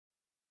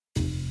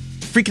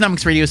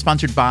Freakonomics Radio is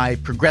sponsored by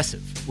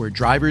Progressive, where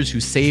drivers who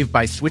save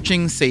by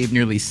switching save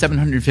nearly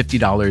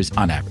 $750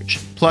 on average.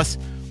 Plus,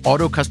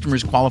 auto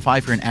customers qualify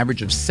for an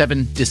average of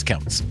 7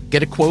 discounts.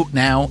 Get a quote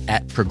now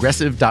at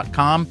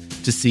Progressive.com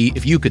to see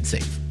if you could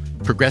save.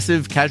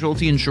 Progressive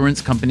Casualty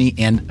Insurance Company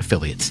and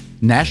Affiliates.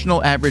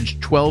 National average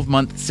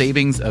 12-month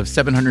savings of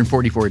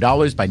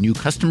 $744 by new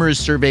customers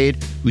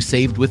surveyed who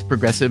saved with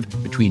Progressive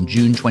between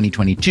June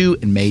 2022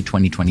 and May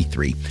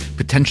 2023.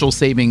 Potential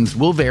savings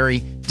will vary.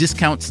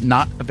 Discounts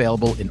not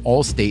available in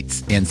all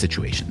states and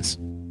situations.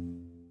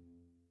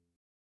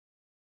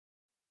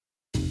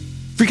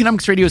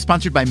 Freakonomics Radio is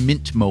sponsored by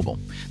Mint Mobile.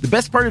 The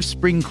best part of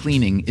spring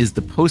cleaning is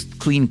the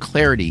post-clean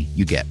clarity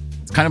you get.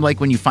 It's kind of like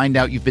when you find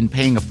out you've been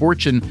paying a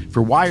fortune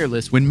for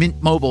wireless when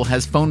Mint Mobile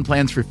has phone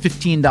plans for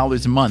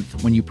 $15 a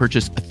month when you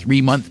purchase a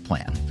 3-month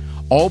plan.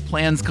 All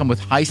plans come with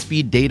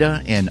high-speed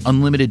data and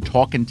unlimited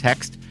talk and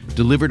text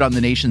delivered on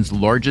the nation's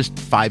largest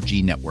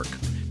 5G network.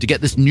 To get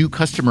this new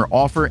customer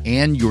offer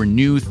and your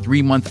new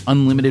 3-month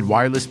unlimited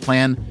wireless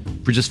plan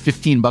for just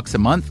 $15 a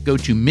month, go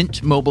to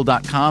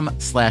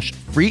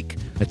mintmobile.com/freak.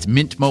 That's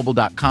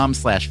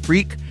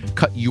mintmobile.com/freak.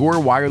 Cut your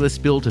wireless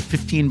bill to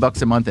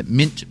 $15 a month at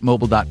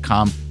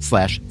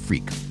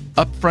mintmobile.com/freak.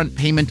 Upfront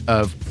payment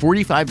of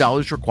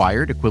 $45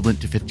 required,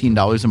 equivalent to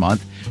 $15 a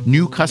month.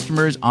 New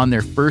customers on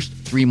their first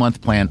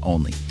 3-month plan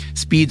only.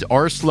 Speeds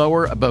are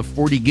slower, above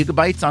 40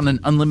 gigabytes on an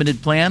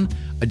unlimited plan.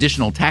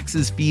 Additional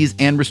taxes, fees,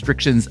 and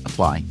restrictions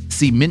apply.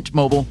 See Mint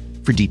Mobile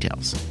for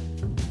details.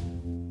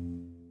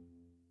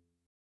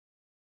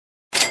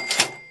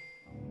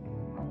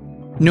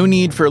 No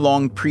need for a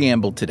long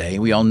preamble today.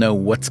 We all know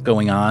what's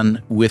going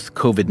on with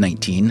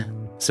COVID-19.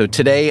 So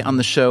today on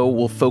the show,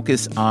 we'll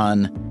focus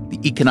on the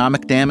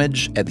economic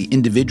damage at the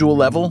individual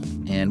level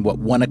and what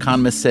one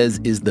economist says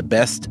is the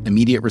best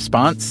immediate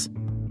response.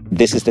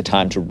 This is the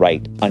time to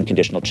write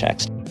unconditional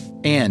checks.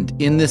 And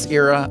in this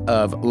era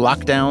of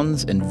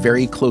lockdowns and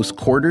very close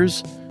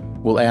quarters,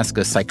 we'll ask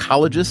a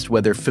psychologist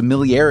whether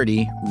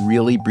familiarity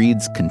really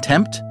breeds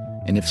contempt,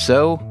 and if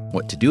so,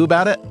 what to do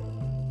about it.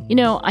 You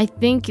know, I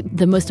think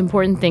the most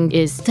important thing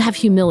is to have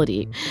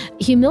humility.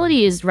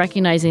 Humility is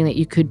recognizing that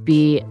you could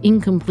be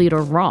incomplete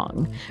or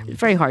wrong. It's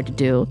very hard to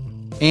do.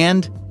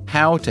 And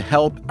how to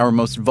help our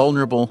most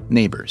vulnerable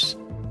neighbors.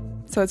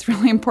 So it's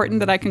really important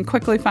that I can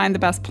quickly find the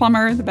best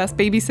plumber, the best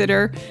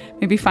babysitter,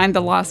 maybe find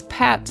the lost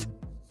pet.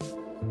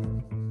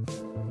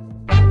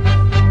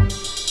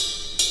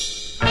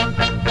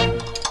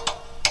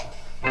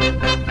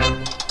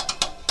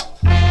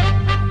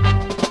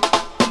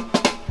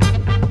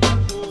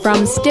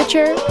 From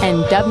Stitcher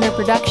and Dubner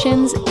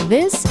Productions,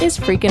 this is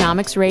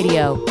Freakonomics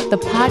Radio, the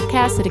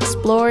podcast that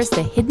explores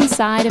the hidden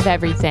side of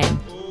everything.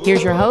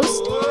 Here's your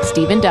host,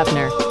 Stephen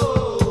Dubner.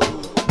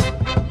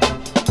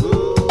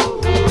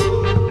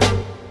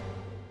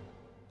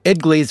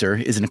 Ed Glaeser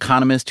is an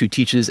economist who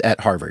teaches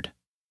at Harvard.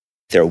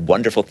 There are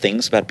wonderful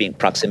things about being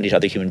proximity to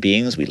other human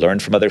beings. We learn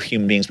from other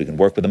human beings. We can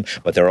work with them.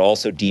 But there are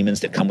also demons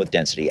that come with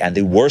density. And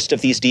the worst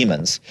of these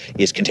demons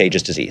is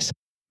contagious disease.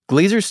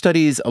 Glaeser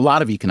studies a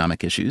lot of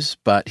economic issues,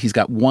 but he's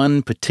got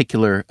one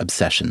particular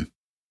obsession.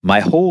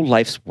 My whole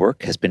life's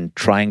work has been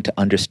trying to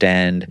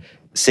understand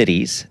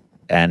cities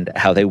and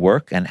how they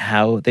work and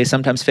how they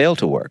sometimes fail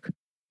to work.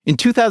 In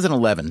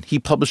 2011, he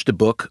published a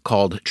book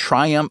called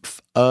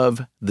Triumph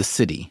of the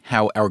City,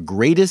 How Our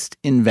Greatest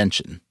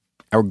Invention,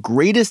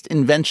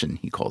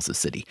 he calls the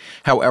city,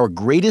 how our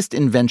greatest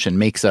invention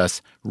makes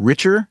us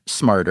richer,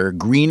 smarter,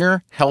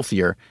 greener,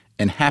 healthier,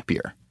 and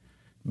happier.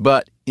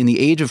 But in the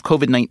age of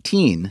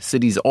COVID-19,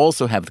 cities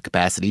also have the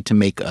capacity to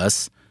make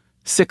us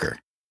sicker.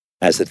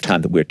 As of the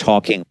time that we're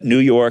talking, New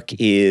York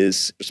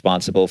is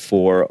responsible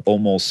for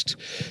almost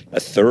a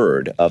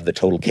third of the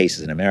total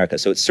cases in America.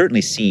 So it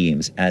certainly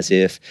seems as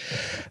if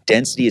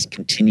density is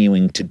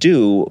continuing to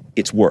do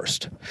its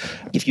worst.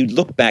 If you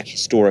look back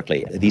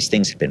historically, these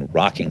things have been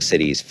rocking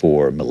cities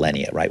for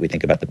millennia, right? We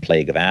think about the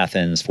plague of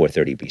Athens,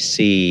 430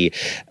 BC.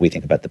 We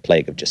think about the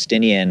plague of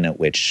Justinian,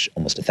 which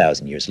almost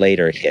 1,000 years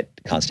later hit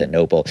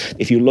Constantinople.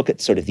 If you look at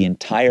sort of the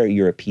entire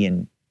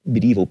European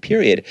medieval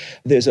period,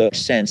 there's a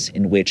sense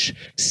in which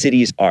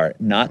cities are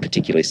not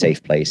particularly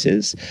safe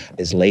places.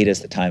 As late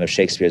as the time of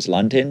Shakespeare's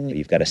London,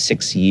 you've got a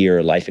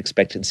 6-year life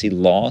expectancy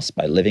loss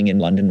by living in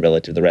London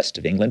relative to the rest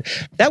of England.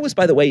 That was,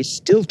 by the way,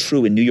 still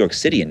true in New York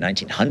City in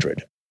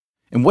 1900.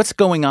 And what's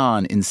going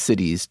on in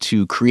cities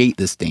to create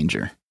this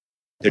danger?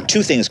 There are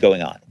two things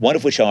going on, one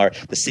of which are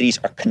the cities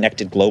are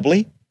connected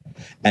globally,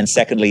 and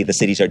secondly, the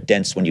cities are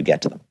dense when you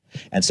get to them.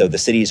 And so the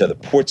cities are the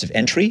ports of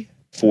entry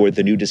for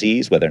the new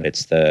disease, whether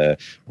it's the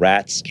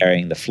rats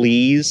carrying the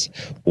fleas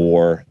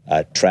or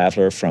a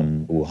traveler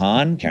from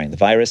Wuhan carrying the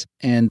virus.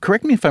 And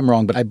correct me if I'm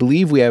wrong, but I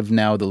believe we have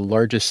now the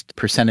largest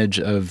percentage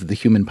of the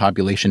human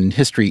population in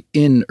history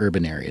in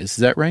urban areas. Is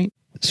that right?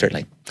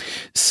 Certainly.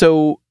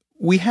 So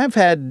we have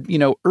had,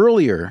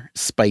 earlier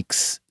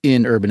spikes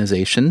in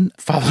urbanization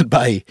followed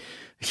by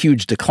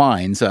huge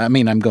declines. I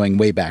mean, I'm going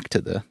way back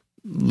to the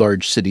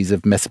large cities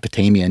of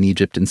Mesopotamia and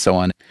Egypt and so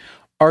on.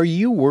 Are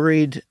you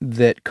worried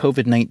that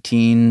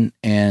COVID-19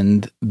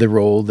 and the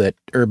role that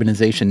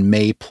urbanization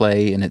may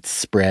play in its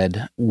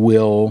spread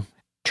will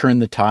turn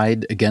the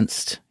tide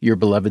against your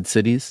beloved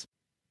cities?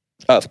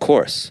 Of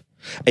course.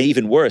 And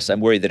even worse, I'm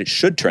worried that it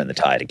should turn the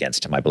tide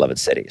against my beloved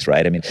cities,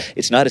 right? I mean,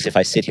 it's not as if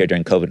I sit here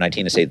during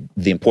COVID-19 and say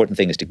the important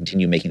thing is to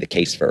continue making the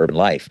case for urban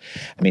life.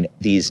 I mean,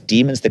 these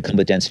demons that come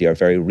with density are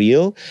very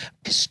real.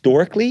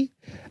 Historically,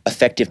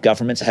 effective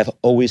governments have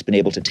always been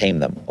able to tame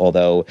them,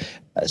 although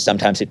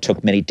sometimes it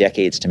took many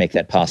decades to make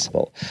that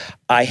possible.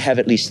 I have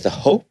at least the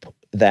hope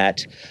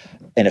that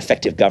an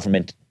effective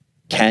government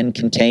can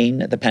contain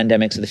the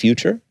pandemics of the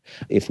future.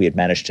 If we had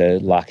managed to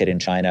lock it in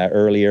China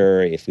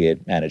earlier, if we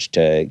had managed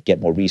to get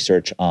more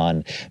research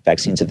on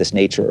vaccines of this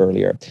nature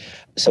earlier.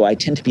 So I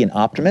tend to be an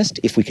optimist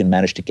if we can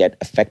manage to get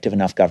effective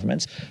enough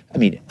governments. I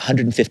mean,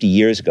 150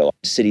 years ago,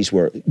 cities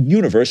were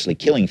universally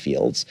killing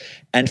fields.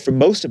 And for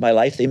most of my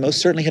life, they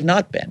most certainly have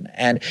not been.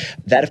 And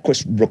that, of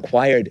course,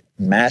 required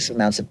massive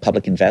amounts of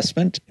public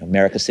investment.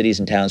 America's cities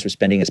and towns were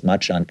spending as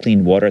much on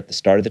clean water at the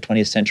start of the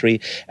 20th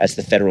century as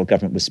the federal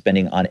government was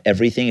spending on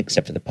everything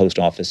except for the post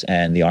office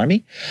and the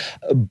army.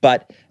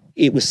 But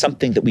it was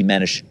something that we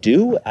managed to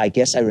do. I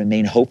guess I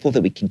remain hopeful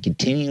that we can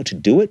continue to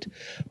do it.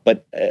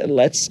 But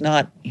let's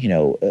not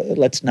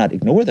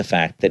ignore the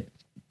fact that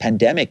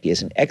pandemic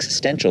is an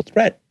existential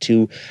threat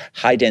to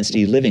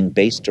high-density living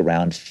based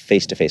around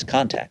face-to-face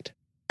contact.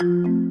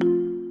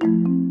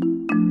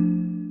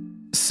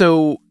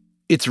 So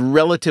it's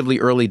relatively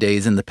early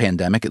days in the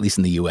pandemic, at least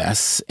in the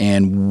U.S.,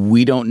 and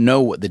we don't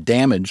know what the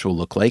damage will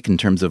look like in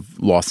terms of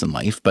loss in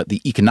life, but the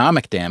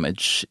economic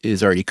damage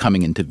is already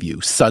coming into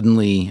view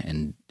suddenly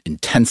and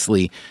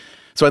intensely.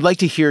 So I'd like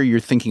to hear your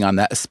thinking on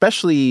that,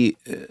 especially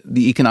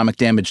the economic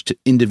damage to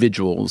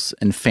individuals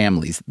and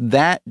families.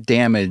 That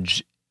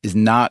damage is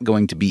not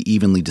going to be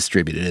evenly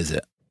distributed, is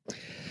it?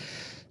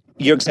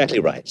 You're exactly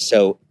right.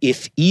 So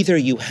if either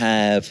you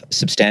have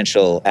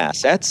substantial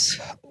assets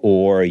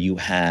or you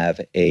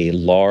have a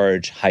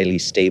large, highly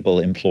stable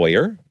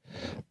employer,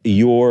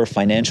 your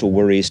financial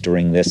worries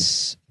during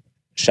this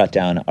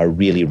shutdown are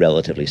really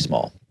relatively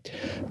small.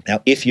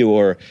 Now, if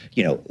you're,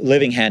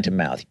 living hand to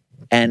mouth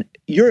and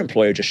your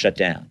employer just shut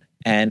down,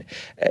 and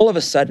all of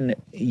a sudden,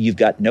 you've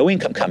got no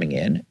income coming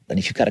in, and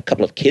if you've got a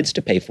couple of kids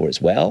to pay for as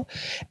well,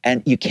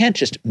 and you can't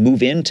just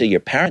move into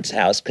your parents'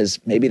 house because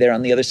maybe they're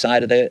on the other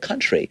side of the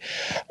country,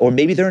 or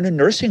maybe they're in a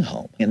nursing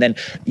home, and then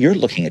you're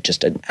looking at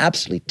just an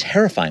absolutely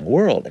terrifying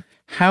world.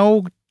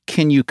 How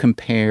can you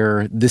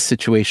compare this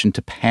situation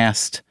to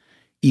past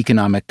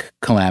economic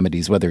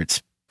calamities, whether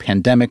it's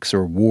pandemics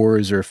or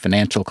wars or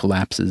financial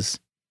collapses?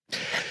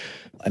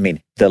 I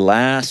mean, the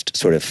last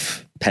sort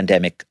of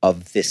pandemic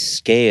of this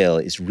scale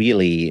is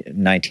really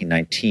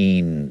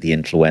 1919, the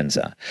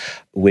influenza,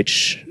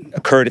 which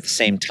occurred at the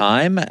same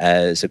time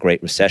as a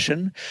Great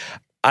Recession.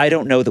 I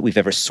don't know that we've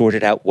ever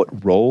sorted out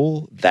what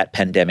role that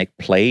pandemic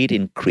played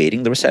in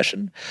creating the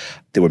recession.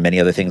 There were many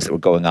other things that were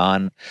going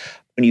on.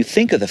 When you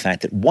think of the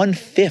fact that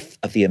 1/5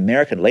 of the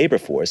American labor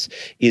force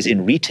is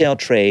in retail,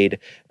 trade,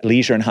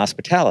 leisure, and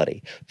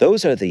hospitality,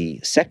 those are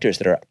the sectors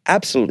that are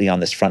absolutely on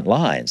this front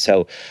line.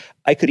 So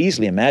I could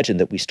easily imagine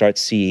that we start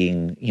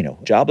seeing,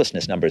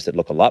 joblessness numbers that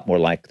look a lot more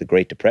like the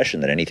Great Depression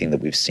than anything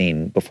that we've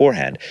seen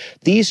beforehand.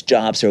 These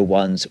jobs are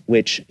ones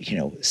which,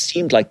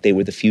 seemed like they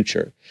were the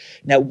future.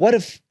 Now, what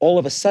if all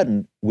of a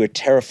sudden we're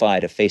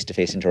terrified of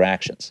face-to-face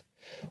interactions?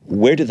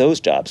 Where do those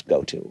jobs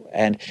go to?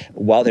 And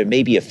while there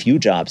may be a few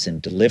jobs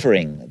in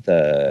delivering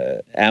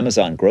the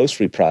Amazon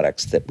grocery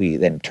products that we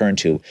then turn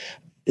to,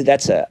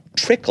 that's a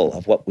trickle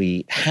of what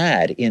we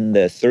had in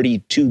the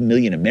 32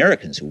 million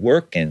Americans who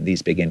work in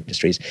these big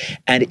industries.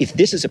 And if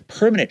this is a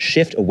permanent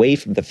shift away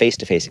from the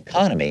face-to-face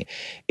economy,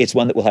 it's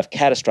one that will have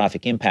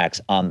catastrophic impacts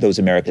on those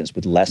Americans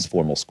with less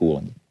formal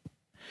schooling.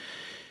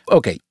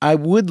 Okay, I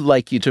would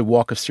like you to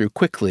walk us through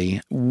quickly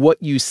what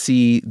you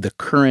see the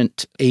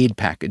current aid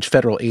package,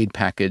 federal aid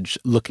package,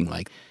 looking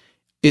like.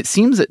 It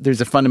seems that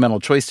there's a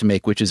fundamental choice to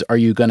make, which is, are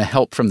you going to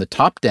help from the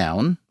top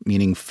down,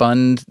 meaning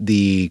fund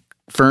the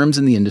firms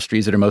in the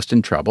industries that are most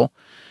in trouble,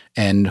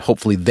 and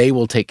hopefully they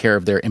will take care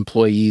of their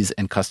employees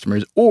and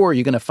customers, or are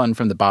you going to fund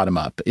from the bottom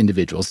up,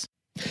 individuals?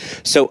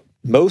 So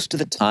most of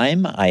the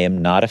time, I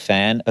am not a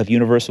fan of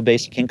universal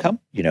basic income.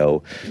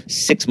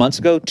 6 months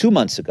ago, 2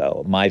 months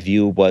ago, my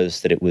view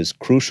was that it was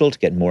crucial to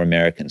get more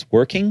Americans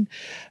working.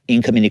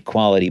 Income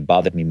inequality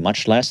bothered me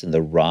much less than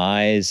the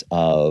rise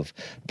of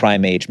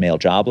prime-age male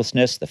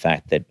joblessness. The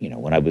fact that,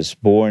 when I was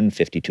born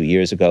 52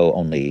 years ago,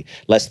 only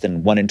less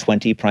than 1 in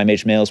 20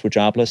 prime-age males were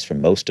jobless. For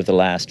most of the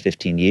last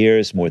 15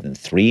 years, more than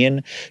 3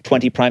 in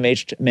 20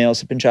 prime-age males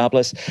have been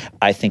jobless.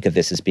 I think of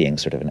this as being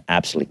sort of an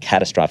absolutely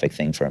catastrophic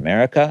thing for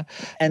America.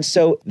 And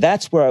so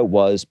that's where I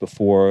was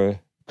before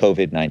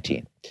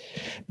COVID-19.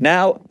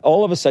 Now,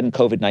 all of a sudden,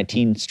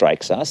 COVID-19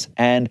 strikes us,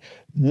 and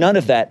none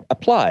of that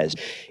applies.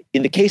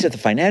 In the case of the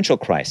financial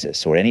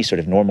crisis or any sort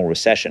of normal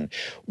recession,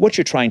 what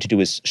you're trying to do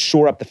is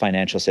shore up the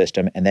financial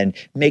system and then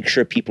make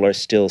sure people are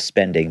still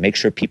spending, make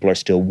sure people are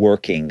still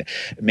working,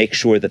 make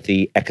sure that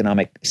the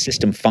economic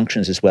system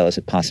functions as well as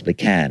it possibly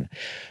can.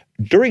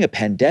 During a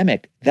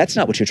pandemic, that's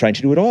not what you're trying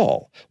to do at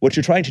all. What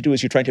you're trying to do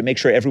is you're trying to make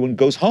sure everyone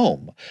goes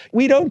home.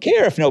 We don't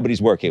care if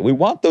nobody's working. We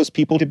want those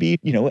people to be,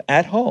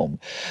 at home.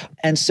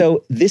 And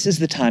so this is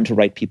the time to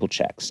write people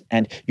checks.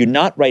 And you're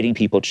not writing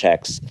people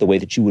checks the way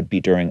that you would be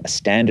during a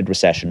standard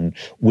recession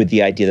with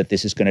the idea that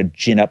this is going to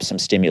gin up some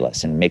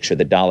stimulus and make sure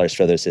the dollars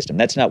flow through the system.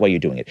 That's not why you're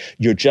doing it.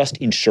 You're just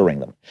insuring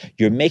them.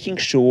 You're making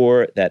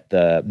sure that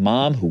the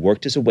mom who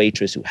worked as a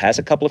waitress, who has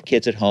a couple of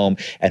kids at home,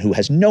 and who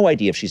has no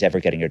idea if she's ever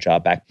getting her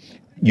job back,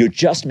 you're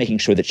just making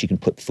sure that she can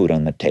put food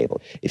on the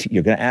table. If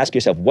you're going to ask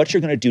yourself what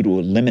you're going to do to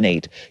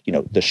eliminate,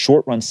 the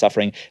short-run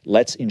suffering,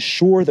 let's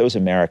ensure those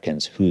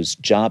Americans whose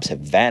jobs have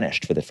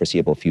vanished for the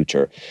foreseeable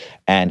future.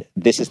 And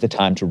this is the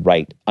time to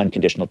write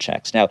unconditional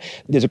checks. Now,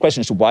 there's a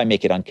question as to why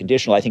make it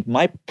unconditional. I think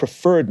my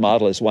preferred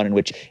model is one in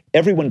which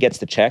everyone gets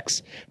the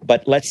checks,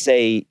 but let's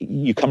say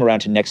you come around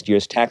to next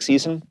year's tax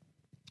season.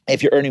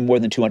 If you're earning more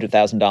than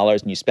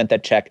 $200,000 and you spent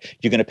that check,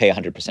 you're going to pay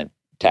 100%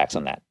 tax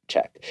on that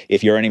check.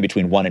 If you're earning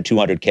between 1 and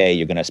 200K,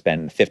 you're going to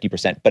spend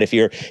 50%. But if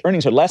your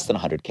earnings are less than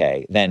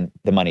 100K, then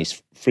the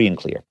money's free and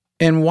clear.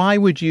 And why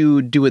would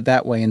you do it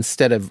that way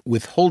instead of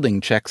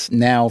withholding checks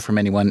now from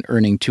anyone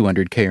earning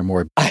 200K or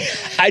more?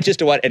 I just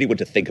don't want anyone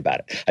to think about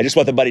it. I just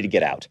want the money to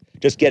get out.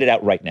 Just get it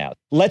out right now.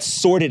 Let's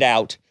sort it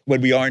out when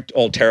we aren't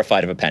all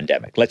terrified of a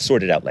pandemic. Let's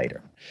sort it out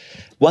later.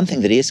 One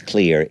thing that is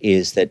clear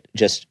is that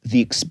just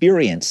the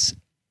experience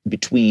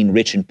between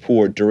rich and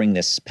poor during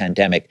this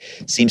pandemic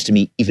seems to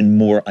me even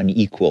more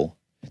unequal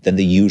than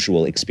the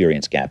usual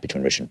experience gap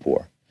between rich and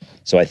poor.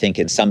 So I think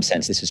in some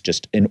sense, this is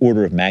just an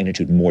order of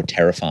magnitude more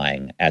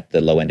terrifying at the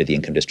low end of the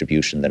income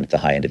distribution than at the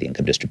high end of the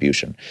income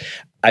distribution.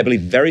 I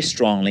believe very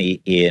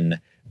strongly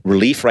in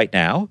relief right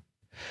now,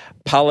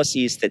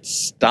 policies that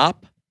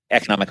stop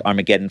economic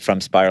Armageddon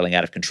from spiraling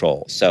out of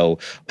control. So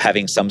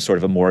having some sort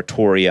of a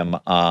moratorium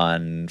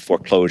on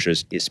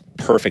foreclosures is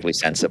perfectly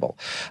sensible.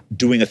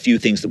 Doing a few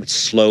things that would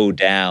slow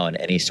down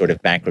any sort of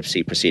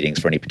bankruptcy proceedings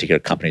for any particular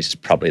companies is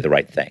probably the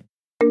right thing.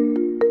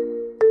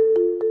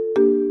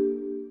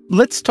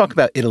 Let's talk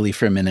about Italy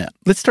for a minute.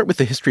 Let's start with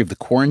the history of the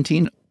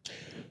quarantine.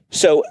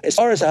 So as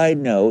far as I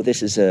know,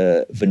 this is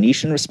a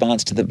Venetian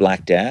response to the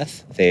Black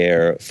Death.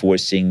 They're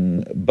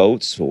forcing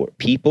boats or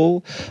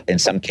people, in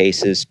some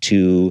cases,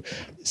 to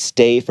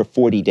stay for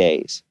 40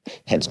 days,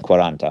 hence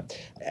 40.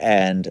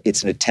 And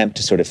it's an attempt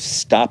to sort of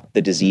stop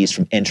the disease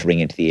from entering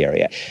into the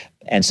area.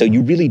 And so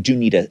you really do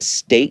need a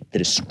state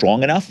that is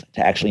strong enough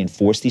to actually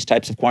enforce these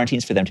types of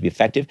quarantines for them to be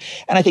effective.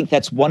 And I think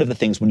that's one of the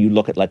things when you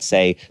look at, let's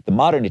say, the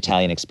modern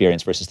Italian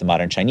experience versus the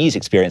modern Chinese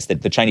experience,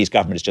 that the Chinese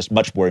government is just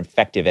much more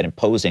effective at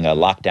imposing a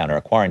lockdown or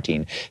a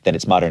quarantine than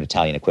its modern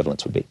Italian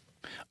equivalents would be.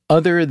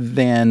 Other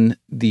than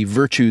the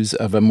virtues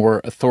of a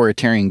more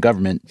authoritarian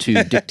government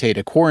to dictate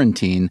a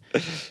quarantine,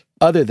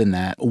 other than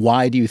that,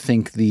 why do you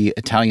think the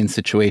Italian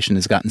situation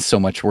has gotten so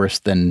much worse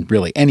than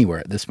really anywhere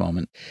at this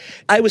moment?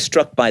 I was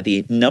struck by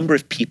the number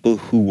of people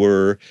who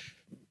were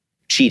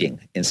cheating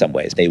in some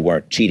ways. They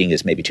weren't, cheating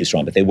is maybe too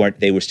strong, but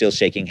they were still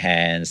shaking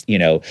hands,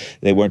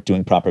 they weren't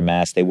doing proper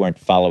masks, they weren't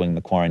following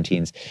the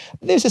quarantines.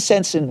 There's a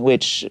sense in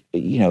which,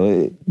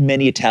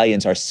 many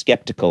Italians are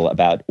skeptical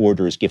about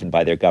orders given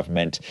by their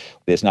government.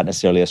 There's not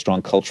necessarily a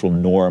strong cultural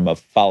norm of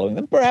following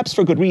them, perhaps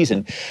for good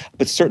reason,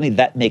 but certainly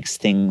that makes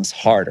things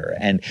harder.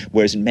 And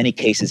whereas in many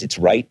cases it's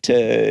right to,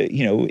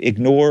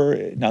 ignore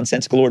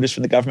nonsensical orders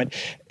from the government,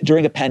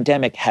 during a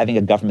pandemic, having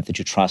a government that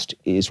you trust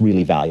is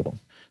really valuable.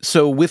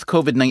 So with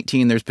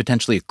COVID-19, there's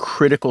potentially a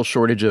critical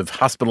shortage of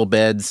hospital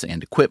beds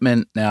and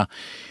equipment. Now,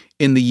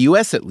 in the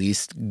U.S. at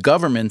least,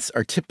 governments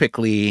are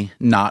typically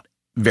not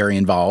very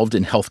involved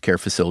in healthcare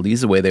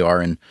facilities the way they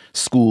are in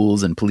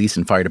schools and police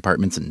and fire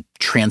departments and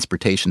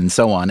transportation and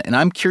so on. And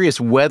I'm curious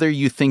whether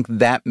you think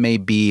that may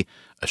be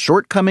a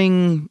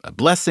shortcoming, a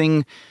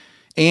blessing,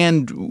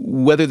 and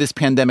whether this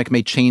pandemic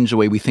may change the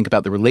way we think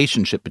about the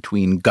relationship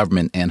between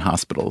government and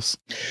hospitals.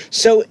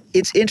 So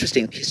it's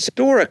interesting.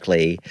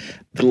 Historically,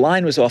 the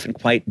line was often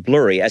quite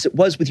blurry, as it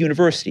was with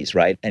universities,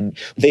 right? And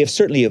they have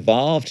certainly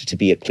evolved to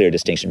be a clear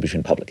distinction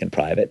between public and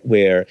private,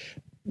 where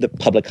the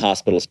public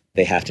hospitals,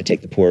 they have to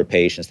take the poorer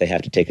patients, they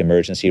have to take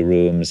emergency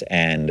rooms,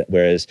 and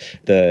whereas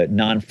the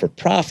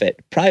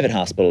non-for-profit private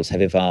hospitals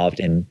have evolved,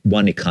 in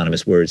one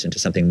economist's words, into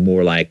something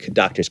more like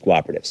doctors'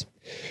 cooperatives.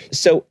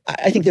 So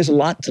I think there's a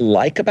lot to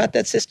like about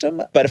that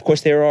system, but of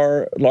course there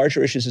are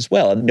larger issues as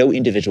well. And no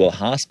individual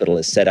hospital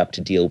is set up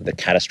to deal with the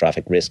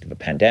catastrophic risk of a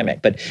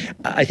pandemic. But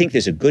I think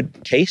there's a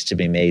good case to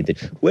be made that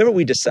whoever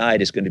we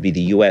decide is going to be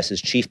the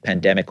U.S.'s chief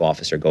pandemic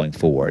officer going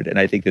forward, and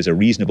I think there's a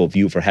reasonable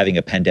view for having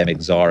a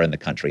pandemic czar in the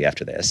country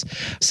after this,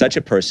 such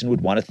a person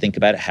would want to think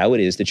about how it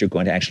is that you're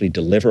going to actually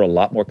deliver a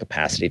lot more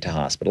capacity to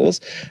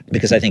hospitals,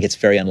 because I think it's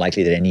very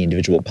unlikely that any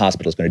individual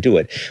hospital is going to do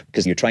it,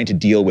 because you're trying to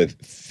deal with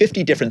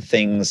 50 different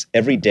things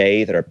every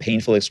day that are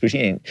painful,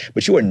 excruciating,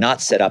 but you are not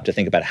set up to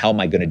think about how am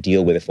I going to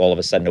deal with if all of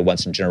a sudden a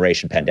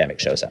once-in-a-generation pandemic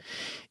shows up.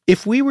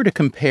 If we were to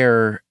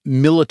compare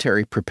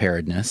military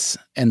preparedness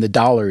and the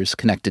dollars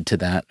connected to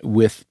that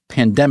with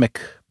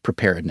pandemic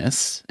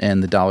preparedness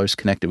and the dollars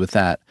connected with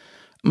that,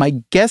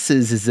 My guess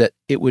is that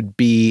it would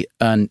be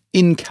an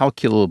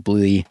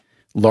incalculably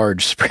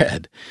large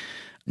spread.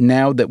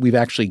 Now that we've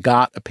actually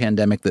got a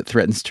pandemic that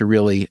threatens to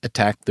really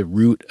attack the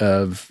root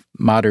of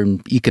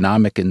modern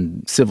economic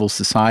and civil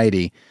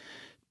society,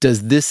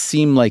 does this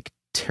seem like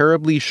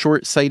terribly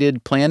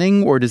short-sighted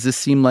planning, or does this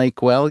seem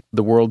like, well,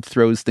 the world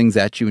throws things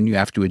at you and you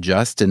have to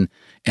adjust, and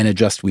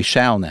adjust we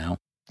shall now?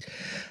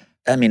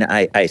 I mean,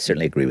 I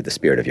certainly agree with the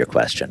spirit of your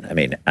question. I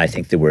mean, I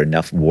think there were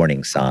enough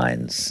warning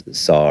signs.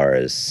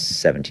 SARS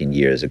 17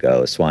 years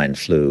ago, swine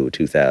flu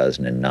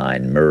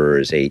 2009,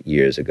 MERS 8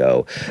 years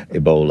ago,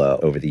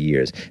 Ebola over the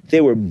years.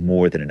 There were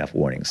more than enough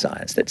warning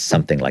signs that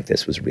something like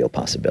this was a real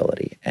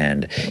possibility.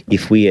 And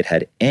if we had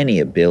had any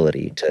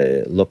ability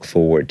to look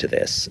forward to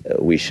this,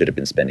 we should have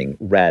been spending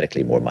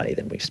radically more money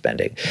than we're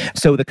spending.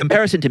 So the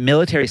comparison to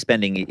military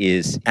spending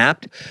is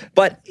apt,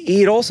 but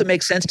it also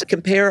makes sense to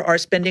compare our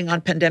spending on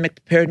pandemic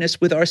preparedness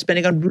with our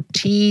spending on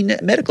routine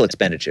medical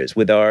expenditures,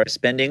 with our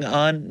spending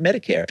on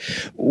Medicare.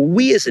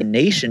 We as a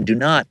nation do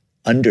not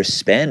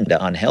underspend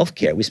on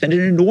healthcare. We spend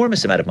an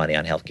enormous amount of money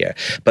on healthcare.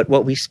 But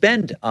what we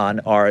spend on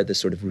are the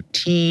sort of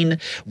routine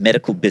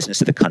medical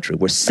business of the country.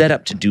 We're set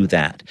up to do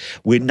that.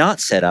 We're not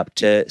set up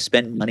to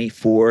spend money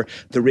for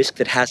the risk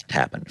that hasn't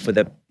happened, for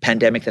the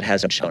pandemic that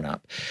hasn't shown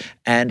up.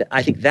 And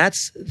I think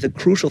that's the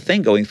crucial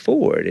thing going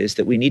forward, is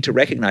that we need to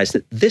recognize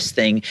that this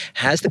thing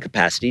has the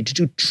capacity to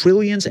do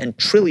trillions and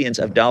trillions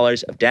of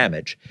dollars of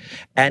damage.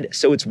 And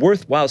so it's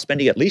worthwhile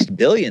spending at least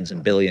billions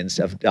and billions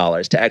of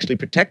dollars to actually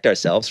protect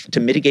ourselves, to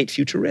mitigate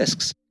future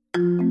risks.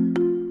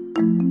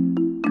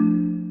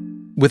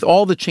 With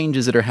all the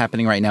changes that are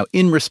happening right now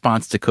in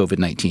response to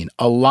COVID-19,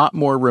 a lot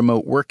more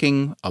remote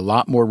working, a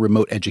lot more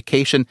remote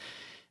education,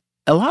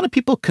 a lot of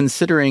people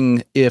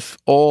considering if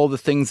all the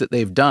things that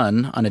they've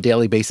done on a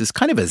daily basis,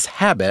 kind of as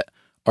habit,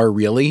 are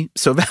really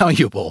so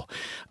valuable.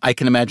 I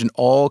can imagine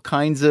all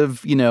kinds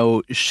of,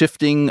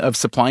 shifting of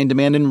supply and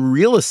demand in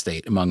real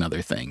estate, among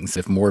other things,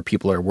 if more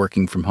people are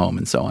working from home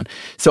and so on.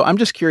 So I'm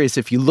just curious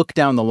if you look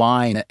down the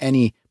line at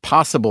any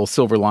possible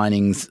silver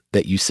linings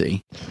that you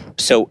see.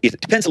 So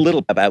it depends a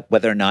little about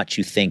whether or not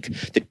you think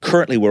that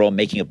currently we're all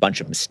making a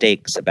bunch of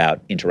mistakes about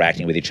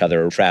interacting with each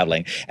other or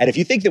traveling. And if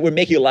you think that we're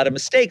making a lot of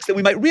mistakes, then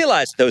we might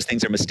realize that those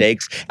things are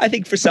mistakes. I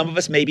think for some of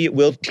us, maybe it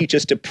will teach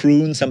us to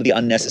prune some of the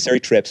unnecessary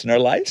trips in our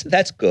lives.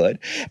 That's good.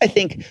 I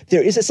think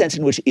there is a sense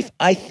in which if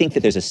I think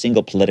that there's a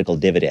single political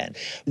dividend,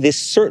 this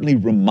certainly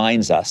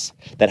reminds us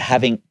that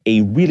having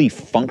a really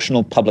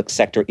functional public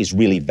sector is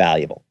really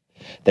valuable.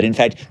 That, in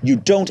fact, you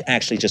don't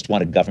actually just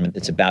want a government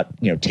that's about,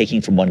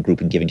 taking from one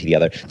group and giving to the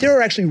other. There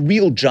are actually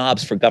real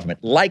jobs for government,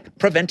 like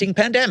preventing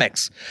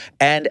pandemics.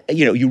 And,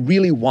 you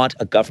really want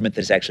a government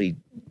that's actually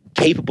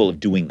capable of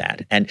doing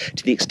that. And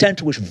to the extent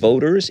to which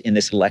voters in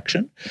this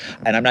election,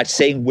 and I'm not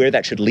saying where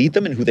that should lead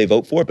them and who they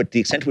vote for, but the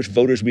extent to which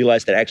voters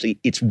realize that actually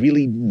it's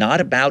really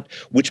not about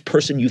which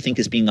person you think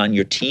is being on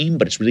your team,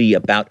 but it's really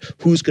about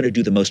who's going to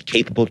do the most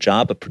capable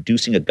job of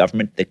producing a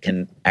government that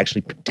can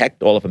actually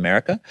protect all of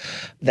America,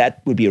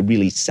 that would be a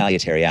really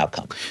salutary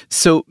outcome.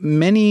 So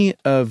many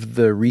of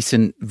the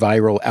recent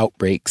viral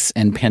outbreaks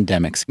and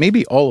pandemics,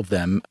 maybe all of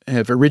them,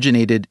 have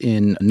originated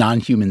in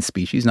non-human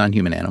species,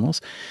 non-human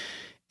animals.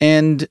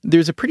 And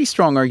there's a pretty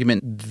strong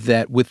argument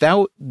that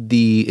without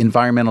the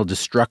environmental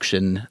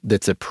destruction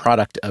that's a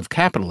product of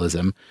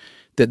capitalism,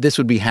 that this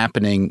would be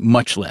happening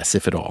much less,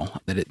 if at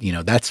all. That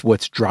that's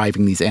what's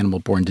driving these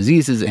animal-borne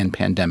diseases and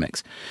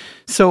pandemics.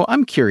 So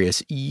I'm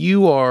curious,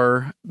 you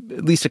are,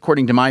 at least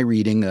according to my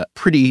reading, a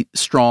pretty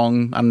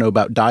strong, I don't know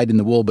about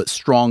dyed-in-the-wool, but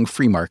strong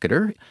free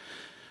marketer.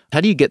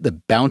 How do you get the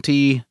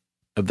bounty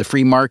of the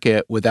free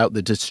market without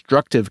the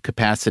destructive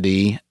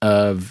capacity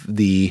of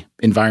the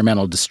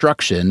environmental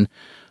destruction?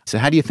 So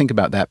how do you think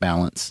about that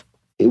balance?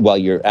 Well,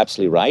 you're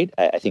absolutely right.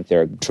 I think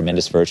there are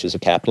tremendous virtues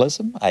of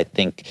capitalism. I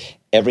think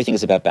everything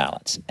is about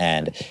balance.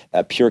 And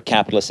a pure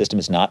capitalist system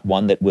is not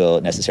one that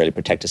will necessarily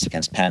protect us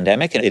against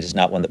pandemic, and it is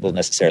not one that will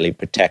necessarily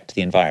protect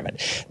the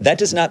environment. That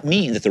does not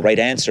mean that the right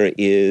answer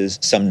is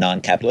some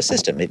non-capitalist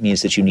system. It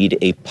means that you need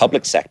a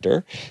public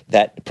sector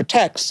that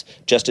protects,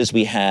 just as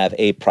we have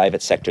a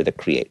private sector that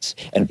creates.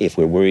 And if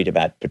we're worried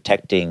about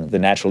protecting the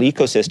natural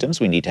ecosystems,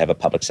 we need to have a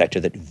public sector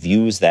that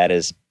views that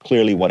as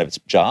clearly one of its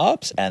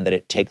jobs and that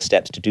it takes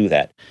steps to do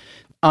that.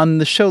 On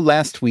the show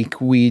last week,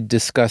 we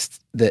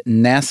discussed that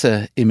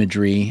NASA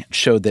imagery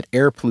showed that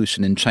air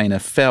pollution in China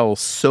fell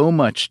so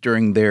much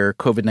during their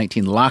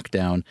COVID-19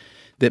 lockdown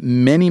that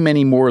many,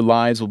 many more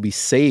lives will be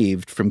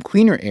saved from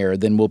cleaner air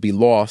than will be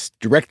lost,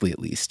 directly at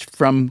least,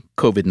 from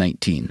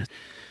COVID-19.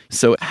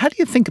 So how do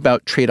you think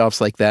about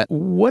trade-offs like that?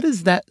 What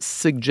does that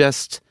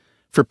suggest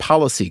for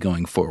policy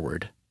going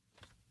forward?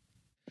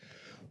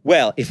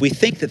 Well, if we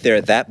think that there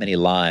are that many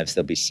lives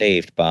that'll be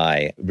saved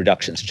by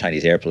reductions in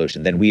Chinese air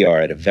pollution, then we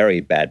are at a very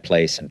bad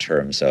place in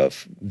terms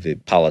of the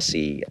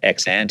policy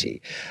ex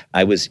ante.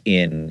 I was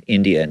in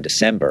India in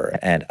December,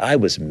 and I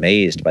was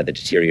amazed by the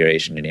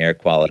deterioration in air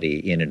quality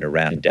in and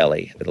around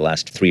Delhi for the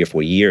last 3 or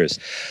 4 years.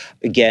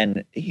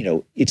 Again,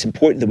 it's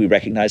important that we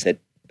recognize that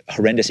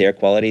horrendous air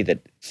quality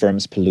that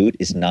firms pollute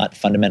is not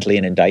fundamentally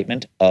an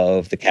indictment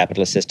of the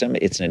capitalist system.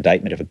 It's an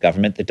indictment of a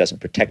government that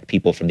doesn't protect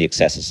people from the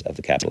excesses of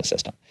the capitalist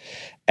system.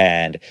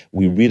 And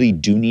we really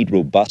do need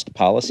robust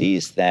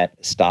policies that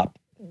stop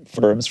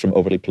firms from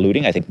overly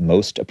polluting. I think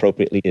most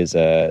appropriately is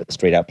a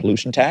straight-out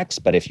pollution tax.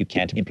 But if you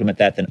can't implement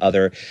that, then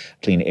other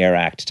Clean Air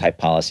Act type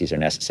policies are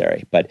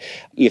necessary. But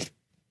if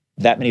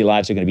that many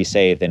lives are going to be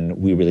saved,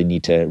 then we really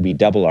need to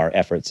redouble our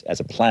efforts as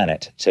a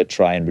planet to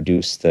try and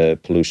reduce the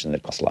pollution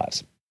that costs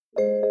lives.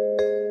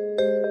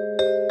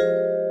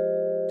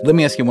 Let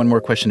me ask you one more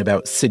question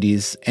about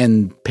cities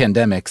and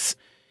pandemics.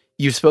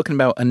 You've spoken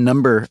about a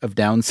number of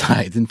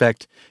downsides. In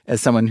fact,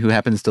 as someone who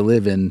happens to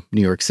live in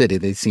New York City,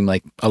 they seem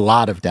like a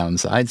lot of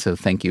downsides. So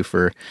thank you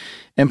for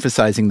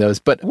emphasizing those.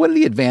 But what are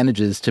the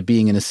advantages to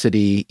being in a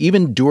city,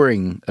 even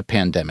during a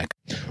pandemic?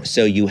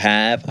 So you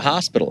have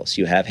hospitals,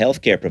 you have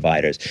healthcare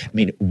providers. I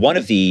mean, one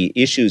of the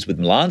issues with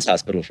Milan's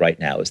hospitals right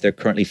now is they're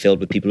currently filled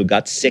with people who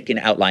got sick in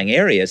outlying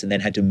areas and then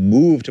had to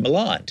move to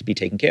Milan to be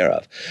taken care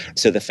of.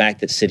 So the fact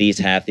that cities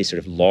have these sort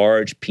of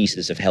large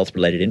pieces of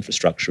health-related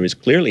infrastructure is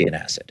clearly an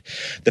asset.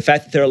 The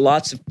fact that there are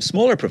lots of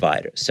smaller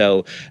providers,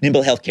 so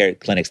nimble healthcare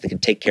clinics that can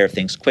take care of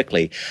things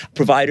quickly,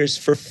 providers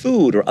for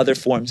food or other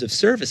forms of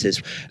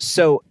services.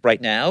 So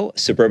right now,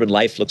 suburban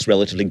life looks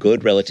relatively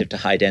good relative to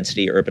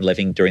high-density urban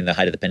living during the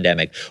height of the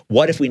pandemic.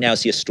 What if we now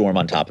see a storm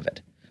on top of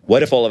it?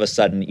 What if all of a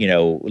sudden,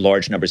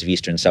 large numbers of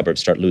eastern suburbs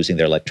start losing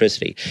their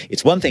electricity?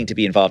 It's one thing to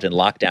be involved in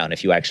lockdown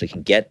if you actually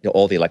can get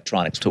all the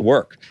electronics to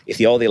work. If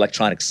all the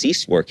electronics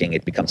cease working,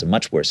 it becomes a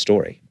much worse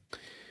story.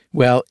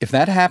 Well, if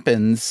that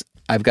happens,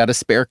 I've got a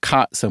spare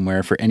cot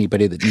somewhere for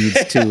anybody that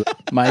needs to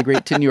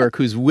migrate to New York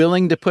who's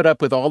willing to put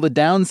up with all the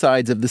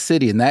downsides of the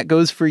city. And that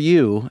goes for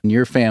you and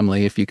your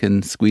family if you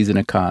can squeeze in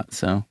a cot.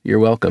 So you're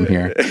welcome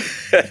here.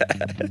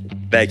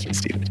 Thank you,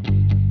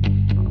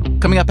 Stephen.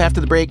 Coming up after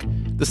the break,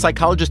 the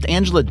psychologist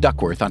Angela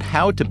Duckworth on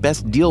how to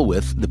best deal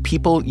with the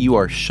people you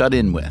are shut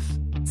in with.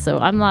 So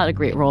I'm not a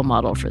great role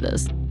model for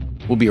this.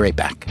 We'll be right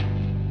back.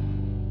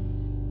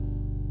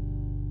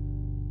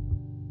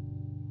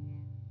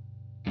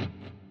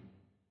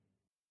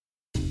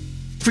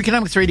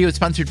 Freakonomics Radio is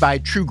sponsored by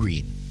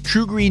TruGreen.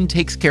 TruGreen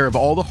takes care of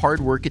all the hard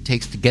work it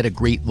takes to get a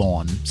great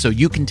lawn, so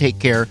you can take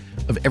care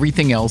of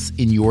everything else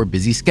in your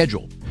busy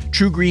schedule.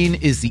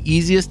 TruGreen is the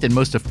easiest and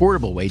most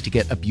affordable way to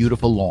get a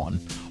beautiful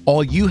lawn.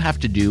 All you have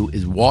to do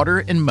is water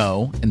and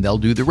mow, and they'll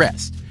do the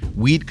rest.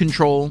 Weed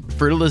control,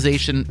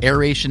 fertilization,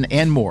 aeration,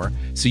 and more,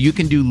 so you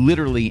can do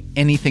literally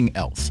anything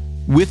else.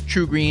 With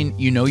TruGreen,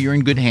 you know you're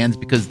in good hands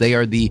because they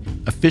are the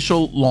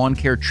official lawn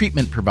care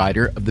treatment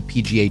provider of the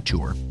PGA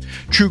Tour.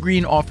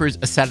 TruGreen offers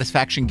a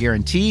satisfaction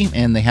guarantee,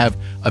 and they have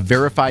a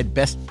verified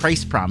best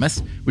price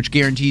promise, which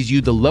guarantees you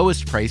the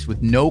lowest price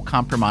with no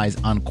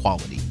compromise on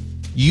quality.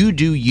 You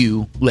do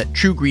you. Let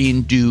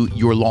TruGreen do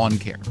your lawn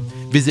care.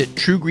 Visit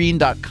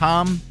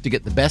TruGreen.com to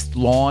get the best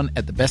lawn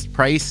at the best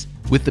price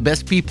with the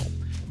best people.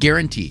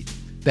 Guaranteed.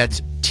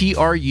 That's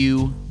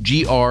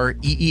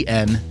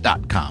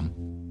TruGreen.com.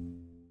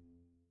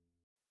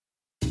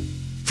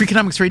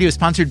 Freakonomics Radio is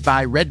sponsored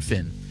by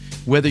Redfin.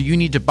 Whether you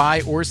need to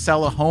buy or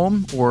sell a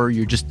home, or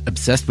you're just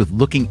obsessed with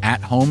looking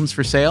at homes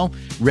for sale,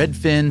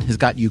 Redfin has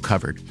got you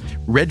covered.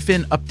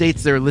 Redfin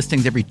updates their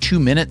listings every 2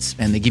 minutes,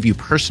 and they give you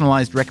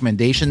personalized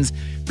recommendations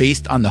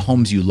based on the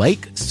homes you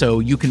like,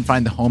 so you can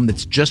find the home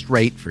that's just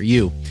right for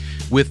you.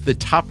 With the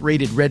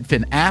top-rated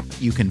Redfin app,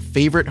 you can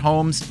favorite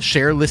homes,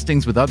 share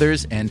listings with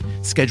others, and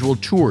schedule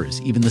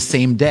tours even the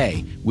same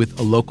day with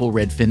a local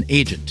Redfin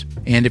agent.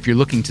 And if you're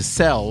looking to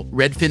sell,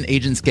 Redfin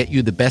agents get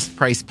you the best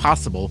price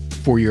possible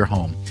for your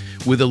home.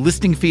 With a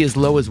listing fee as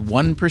low as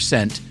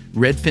 1%,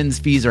 Redfin's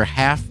fees are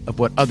half of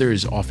what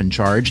others often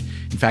charge.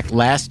 In fact,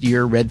 last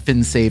year,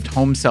 Redfin saved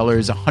home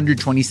sellers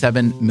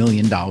 $127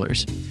 million.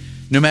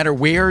 No matter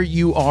where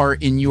you are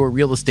in your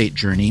real estate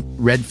journey,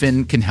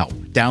 Redfin can help.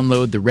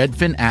 Download the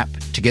Redfin app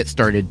to get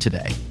started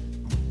today.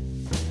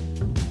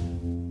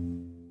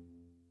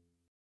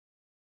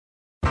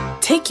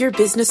 Take your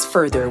business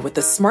further with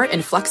the smart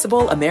and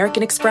flexible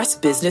American Express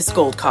Business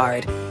Gold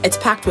Card. It's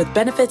packed with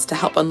benefits to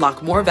help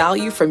unlock more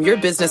value from your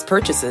business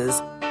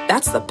purchases.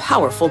 That's the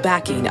powerful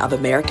backing of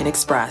American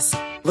Express.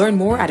 Learn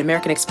more at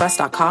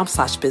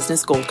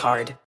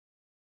americanexpress.com/businessgoldcard.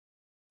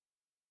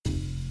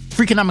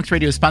 Freakonomics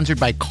Radio is sponsored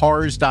by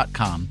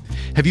Cars.com.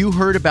 Have you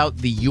heard about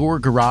the Your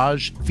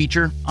Garage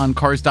feature on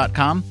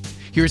Cars.com?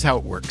 Here's how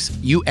it works.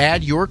 You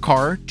add your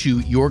car to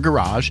your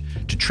garage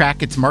to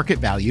track its market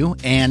value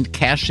and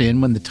cash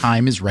in when the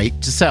time is right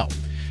to sell.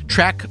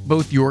 Track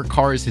both your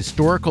car's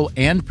historical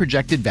and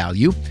projected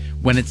value.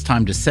 When it's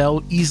time to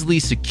sell, easily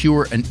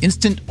secure an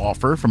instant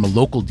offer from a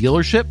local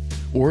dealership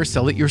or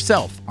sell it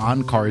yourself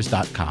on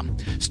Cars.com.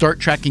 Start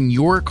tracking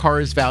your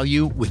car's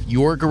value with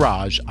your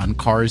garage on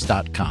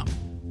Cars.com.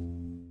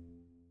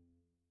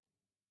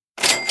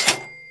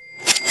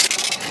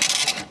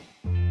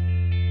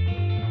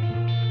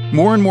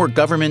 More and more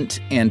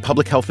government and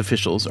public health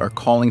officials are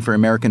calling for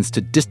Americans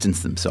to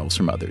distance themselves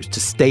from others,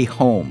 to stay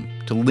home,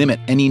 to limit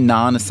any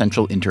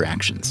non-essential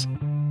interactions.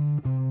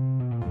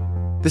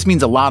 This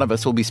means a lot of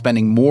us will be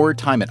spending more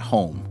time at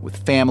home with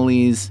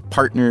families,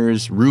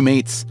 partners,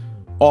 roommates,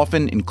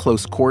 often in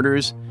close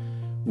quarters.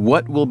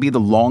 What will be the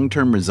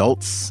long-term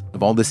results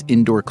of all this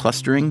indoor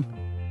clustering?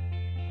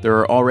 There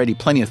are already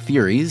plenty of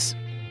theories.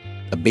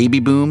 A baby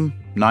boom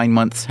 9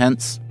 months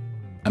hence,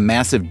 a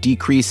massive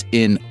decrease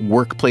in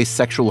workplace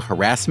sexual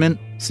harassment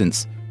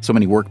since so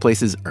many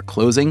workplaces are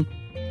closing,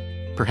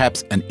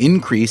 perhaps an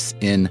increase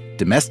in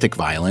domestic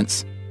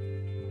violence.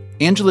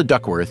 Angela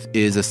Duckworth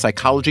is a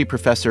psychology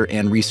professor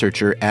and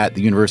researcher at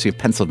the University of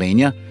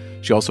Pennsylvania.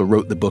 She also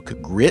wrote the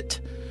book Grit.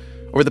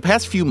 Over the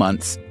past few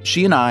months,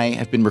 she and I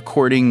have been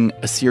recording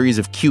a series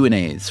of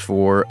Q&As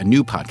for a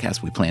new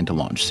podcast we plan to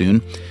launch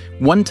soon.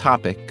 One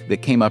topic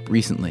that came up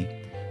recently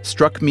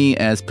struck me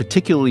as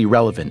particularly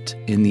relevant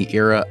in the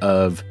era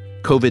of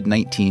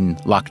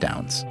COVID-19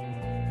 lockdowns.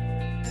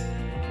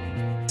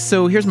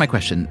 So here's my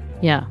question.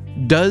 Yeah.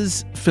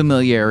 Does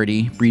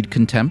familiarity breed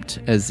contempt,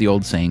 as the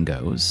old saying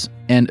goes?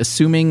 And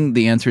assuming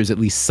the answer is at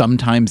least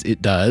sometimes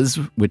it does,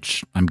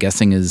 which I'm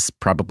guessing is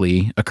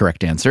probably a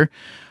correct answer,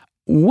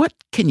 what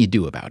can you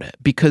do about it?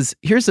 Because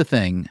here's the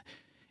thing.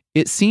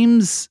 It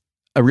seems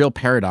a real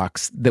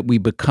paradox that we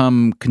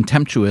become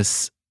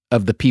contemptuous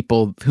of the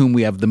people whom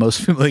we have the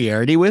most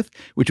familiarity with,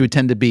 which would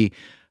tend to be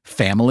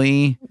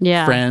family,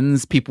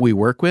 friends, people we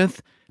work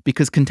with,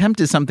 because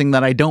contempt is something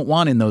that I don't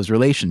want in those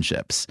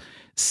relationships.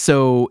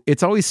 So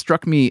it's always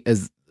struck me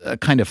as a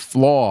kind of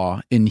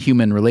flaw in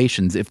human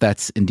relations, if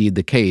that's indeed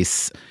the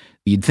case.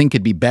 You'd think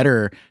it'd be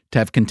better to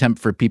have contempt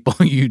for people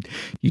you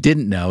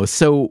didn't know.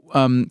 So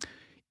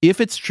if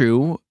it's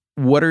true,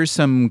 what are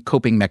some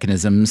coping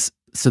mechanisms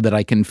so that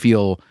I can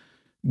feel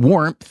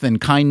warmth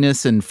and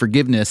kindness and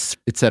forgiveness,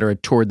 et cetera,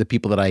 toward the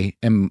people that I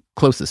am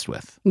closest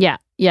with? Yeah.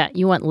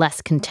 You want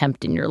less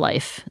contempt in your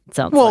life, it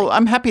sounds Well, like.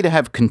 I'm happy to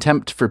have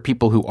contempt for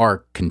people who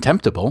are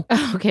contemptible.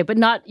 Okay, but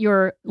not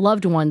your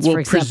loved ones, for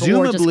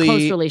example, or just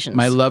close relations.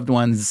 My loved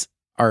ones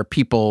are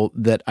people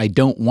that I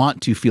don't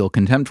want to feel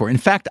contempt for. In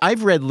fact,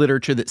 I've read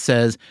literature that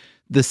says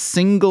the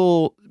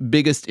single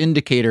biggest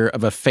indicator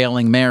of a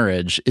failing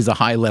marriage is a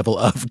high level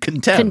of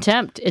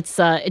contempt. It's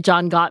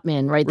John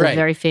Gottman, right? The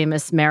very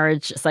famous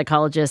marriage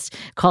psychologist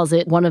calls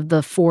it one of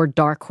the 4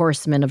 dark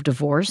horsemen of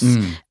divorce.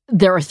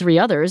 There are 3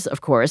 others,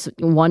 of course.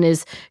 One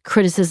is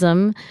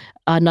criticism,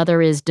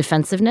 another is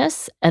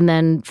defensiveness, and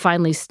then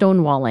finally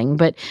stonewalling.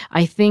 But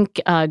I think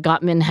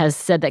Gottman has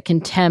said that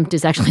contempt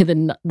is actually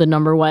the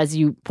number one. As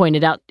you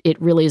pointed out, it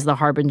really is the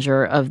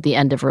harbinger of the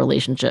end of a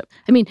relationship.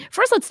 I mean,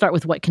 first let's start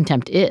with what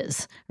contempt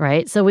is,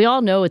 right? So we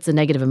all know it's a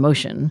negative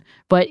emotion,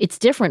 but it's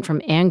different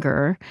from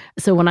anger.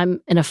 So when I'm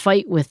in a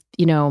fight with,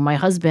 my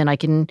husband, I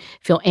can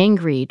feel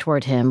angry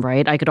toward him,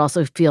 right? I could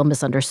also feel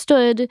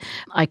misunderstood.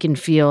 I can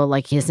feel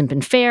like he hasn't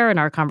been fair in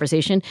our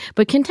conversation.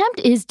 But contempt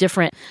is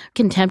different.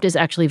 Contempt is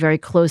actually very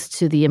close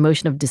to the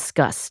emotion of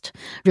disgust.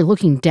 You're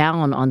looking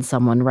down on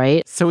someone,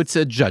 right? So it's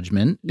a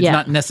judgment. It's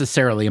not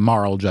necessarily a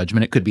moral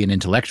judgment. It could be an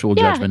intellectual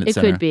judgment, et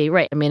cetera. It could be,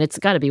 right. I mean, it's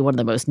got to be one of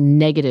the most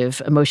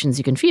negative emotions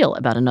you can feel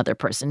about another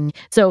person.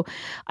 So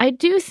I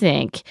do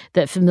think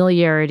that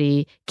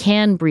familiarity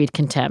can breed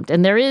contempt.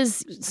 And there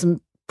is some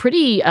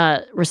pretty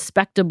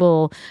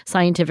respectable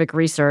scientific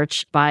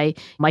research by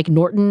Mike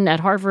Norton at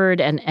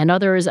Harvard and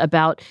others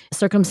about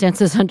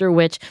circumstances under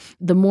which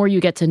the more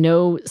you get to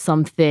know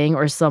something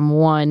or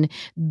someone,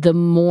 the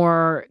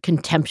more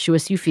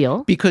contemptuous you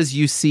feel. Because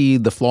you see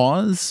the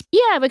flaws?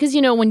 Yeah, because,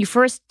 when you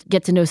first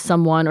get to know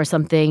someone or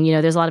something,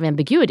 there's a lot of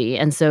ambiguity.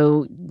 And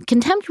so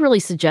contempt really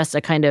suggests a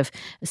kind of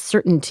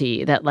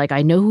certainty that, like,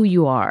 I know who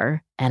you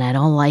are, and I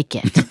don't like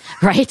it,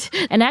 right?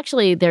 And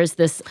actually, there's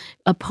this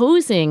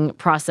opposing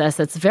process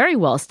that's very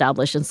well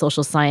established in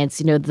social science,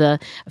 the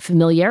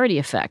familiarity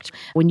effect.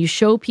 When you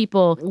show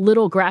people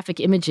little graphic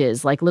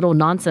images, like little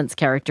nonsense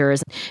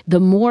characters, the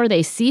more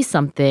they see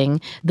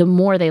something, the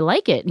more they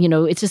like it.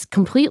 It's just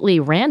completely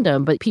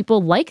random, but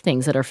people like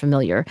things that are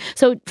familiar.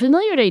 So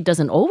familiarity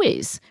doesn't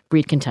always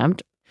breed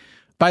contempt.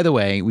 By the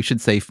way, we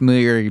should say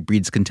familiarity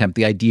breeds contempt.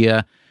 The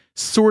idea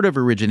sort of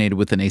originated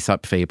with an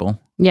Aesop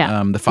fable.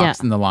 The Fox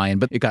and the Lion,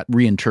 but it got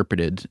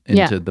reinterpreted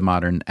into the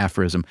modern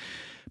aphorism.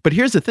 But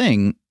here's the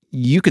thing.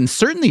 You can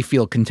certainly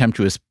feel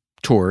contemptuous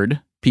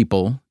toward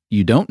people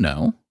you don't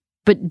know.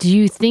 But do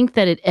you think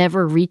that it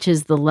ever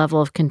reaches the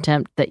level of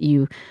contempt that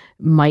you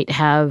might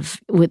have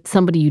with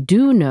somebody you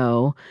do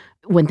know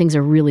when things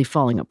are really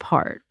falling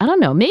apart? I don't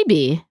know.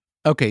 Maybe.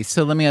 Okay,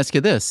 so let me ask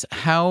you this.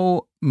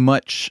 How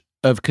much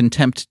of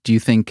contempt do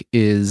you think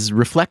is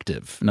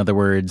reflective? In other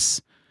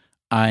words,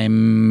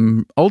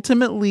 I'm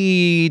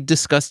ultimately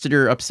disgusted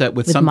or upset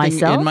with something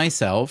in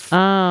myself.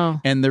 Oh.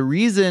 And the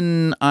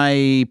reason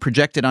I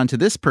project it onto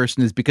this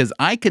person is because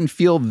I can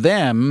feel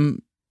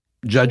them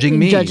judging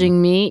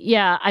me.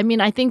 Yeah. I mean,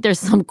 I think there's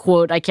some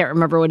quote, I can't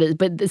remember what it is,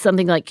 but it's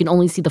something like, you can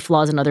only see the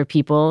flaws in other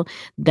people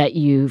that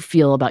you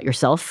feel about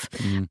yourself.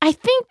 I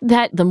think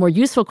that the more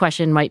useful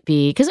question might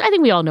be, because I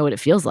think we all know what it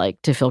feels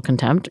like to feel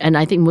contempt. And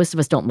I think most of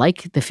us don't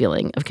like the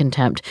feeling of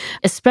contempt,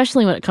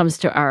 especially when it comes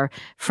to our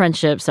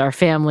friendships, our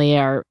family,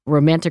 our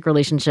romantic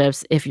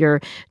relationships. If you're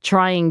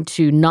trying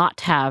to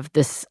not have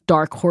this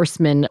dark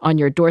horseman on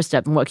your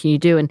doorstep, and what can you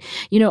do? And,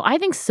 I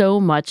think so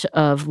much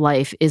of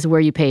life is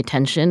where you pay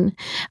attention.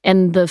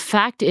 And the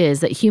fact is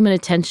that human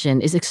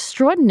attention is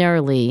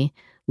extraordinarily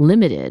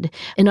limited.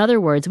 In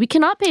other words, we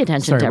cannot pay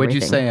attention to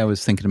everything. Sorry, what'd you say? I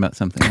was thinking about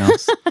something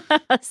else.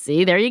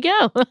 See, there you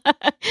go.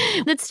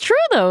 It's true,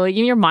 though.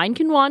 Your mind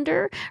can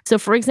wander. So,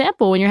 for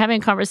example, when you're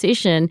having a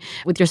conversation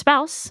with your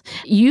spouse,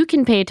 you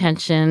can pay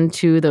attention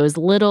to those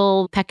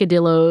little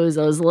peccadillos,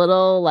 those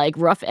little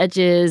rough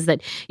edges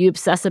that you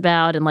obsess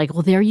about, and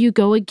well, there you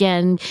go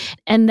again.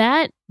 And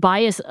that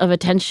bias of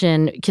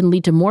attention can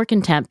lead to more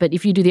contempt. But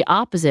if you do the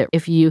opposite,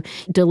 if you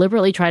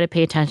deliberately try to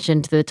pay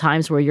attention to the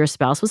times where your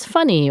spouse was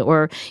funny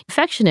or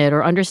affectionate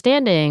or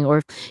understanding,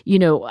 or,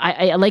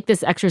 I like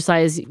this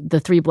exercise, the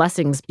 3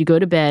 blessings. You go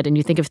to bed and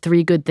you think of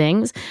 3 good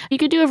things. You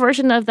could do a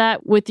version of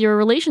that with your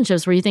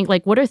relationships where you think,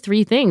 what are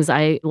 3 things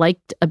I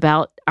liked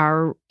about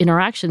our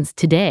interactions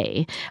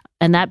today?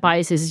 And that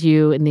biases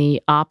you in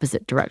the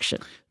opposite direction.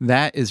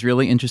 That is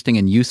really interesting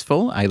and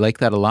useful. I like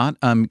that a lot.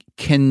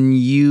 Can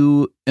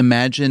you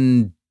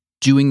imagine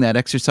doing that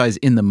exercise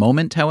in the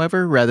moment,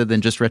 however, rather than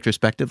just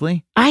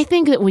retrospectively? I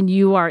think that when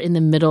you are in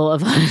the middle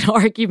of an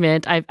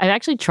argument, I've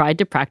actually tried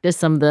to practice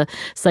some of the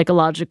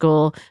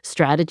psychological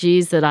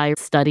strategies that I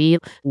study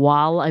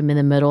while I'm in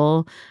the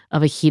middle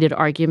of a heated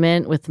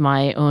argument with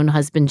my own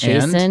husband,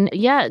 Jason. And?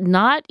 Yeah,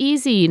 not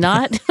easy,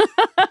 not...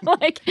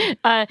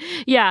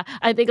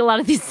 I think a lot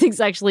of these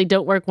things actually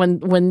don't work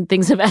when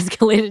things have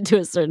escalated to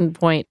a certain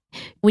point.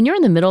 When you're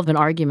in the middle of an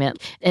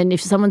argument, and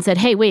if someone said,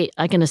 hey, wait,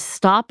 I'm going to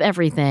stop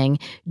everything,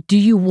 do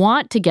you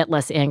want to get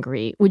less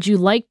angry? Would you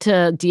like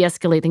to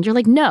de-escalate things? You're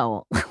like,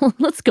 no,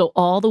 let's go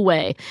all the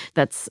way.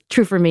 That's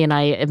true for me, and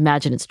I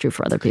imagine it's true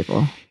for other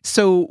people.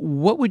 So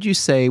what would you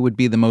say would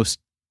be the most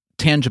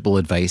tangible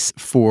advice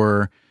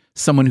for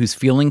someone who's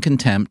feeling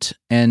contempt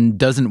and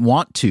doesn't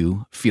want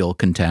to feel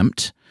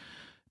contempt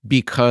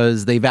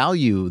because they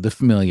value the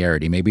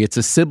familiarity? Maybe it's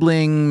a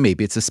sibling,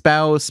 maybe it's a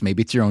spouse,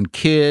 maybe it's your own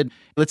kid.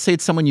 Let's say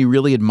it's someone you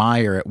really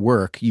admire at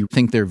work. You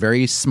think they're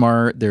very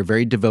smart, they're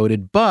very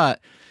devoted,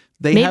 but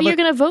maybe you're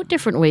going to vote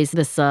different ways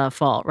this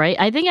fall, right?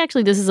 I think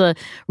actually this is a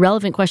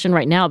relevant question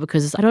right now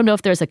because I don't know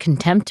if there's a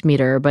contempt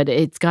meter, but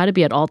it's got to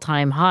be at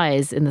all-time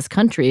highs in this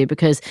country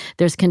because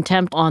there's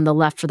contempt on the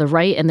left for the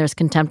right and there's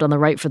contempt on the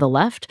right for the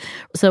left.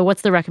 So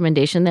what's the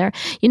recommendation there?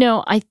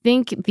 I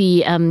think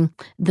the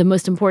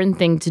most important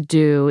thing to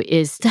do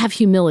is to have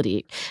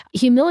humility.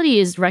 Humility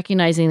is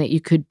recognizing that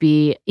you could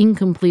be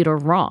incomplete or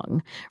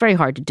wrong. Very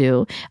hard to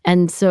do.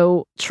 And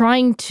so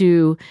trying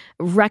to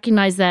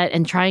recognize that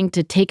and trying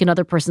to take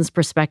another person's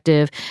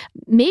perspective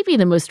may be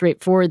the most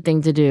straightforward thing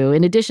to do,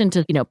 in addition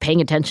to, paying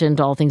attention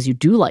to all things you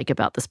do like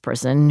about this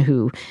person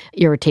who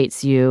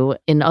irritates you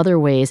in other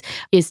ways,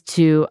 is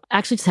to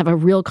actually just have a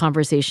real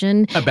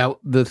conversation. About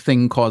the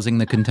thing causing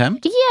the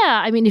contempt?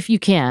 Yeah. If you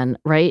can,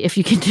 right? If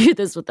you can do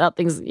this without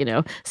things,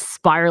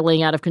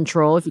 spiraling out of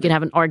control, if you can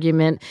have an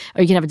argument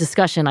or you can have a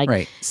discussion.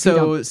 Right.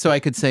 So I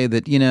could say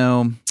that,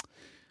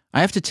 I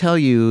have to tell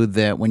you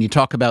that when you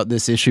talk about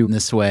this issue in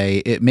this way,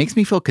 it makes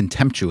me feel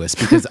contemptuous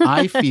because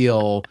I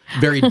feel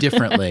very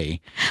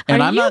differently.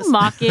 And I'm not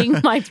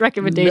mocking my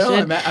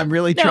recommendation. No, I'm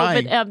really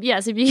trying. But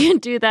yes, if you can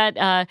do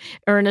that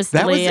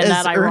earnestly and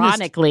not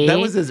ironically. That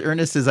was as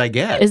earnest as I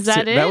get. Is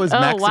that it? That was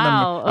maximum.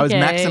 Wow. Okay. I was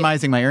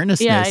maximizing my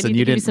earnestness, and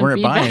you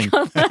weren't buying.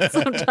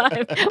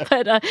 Sometime.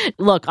 But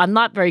look, I'm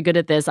not very good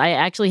at this. I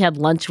actually had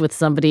lunch with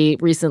somebody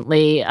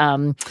recently.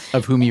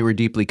 Of whom you were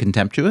deeply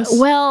contemptuous?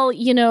 Well,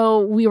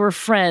 we were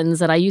friends.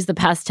 And I use the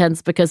past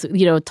tense because,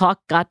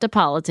 talk got to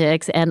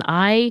politics and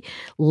I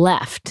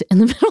left in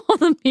the middle of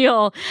the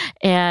meal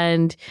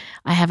and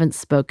I haven't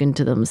spoken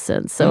to them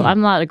since. So I'm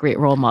not a great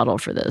role model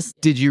for this.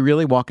 Did you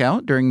really walk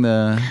out during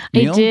the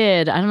meal? I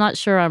did. I'm not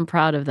sure I'm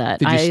proud of that.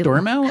 Did you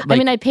storm out?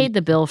 I paid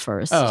the bill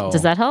first. Oh.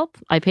 Does that help?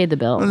 I paid the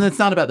bill. Well, it's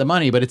not about the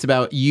money, but it's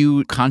about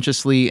you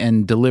consciously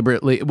and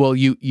deliberately. Well,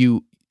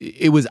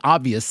 it was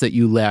obvious that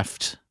you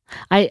left.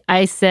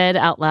 I said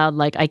out loud,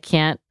 I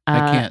can't.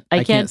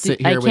 I can't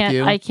sit here with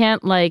you. I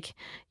can't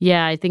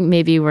I think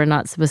maybe we're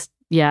not supposed to.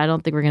 Yeah, I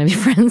don't think we're going to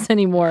be friends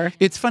anymore.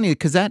 It's funny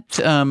because that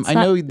I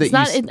know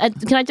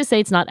that can I just say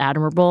it's not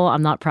admirable?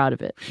 I'm not proud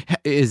of it.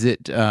 Is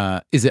it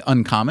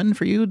uncommon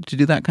for you to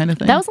do that kind of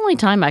thing? That was the only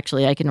time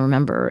actually I can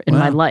remember in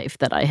my life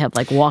that I have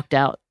walked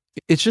out.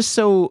 It's just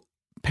so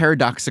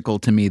paradoxical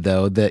to me,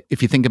 though, that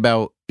if you think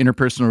about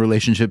interpersonal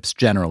relationships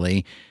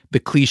generally, the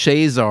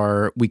cliches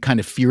are we kind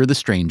of fear the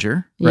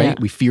stranger, right? Yeah.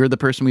 We fear the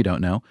person we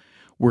don't know.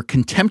 We're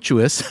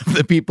contemptuous of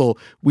the people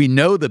we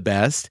know the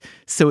best.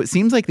 So it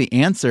seems like the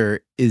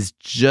answer is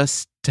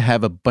just to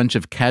have a bunch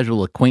of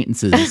casual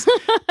acquaintances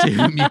to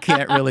whom you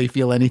can't really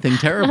feel anything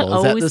terrible.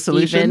 Is that the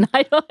solution?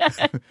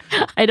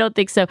 I don't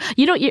think so.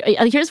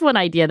 Here's one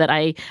idea that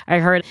I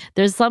heard.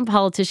 There's some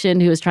politician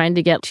who was trying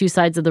to get two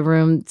sides of the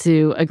room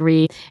to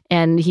agree,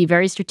 and he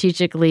very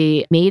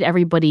strategically made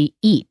everybody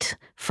eat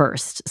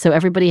first. So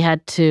everybody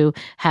had to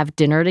have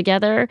dinner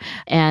together,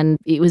 and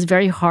it was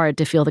very hard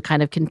to feel the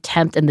kind of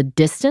contempt and the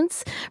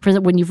distance for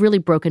when you've really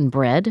broken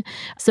bread.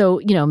 So,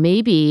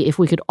 maybe if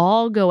we could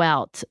all go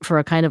out for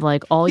a kind of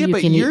like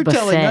all-you-can-eat buffet. But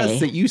you're telling us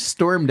that you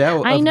stormed out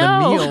of the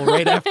meal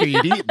right after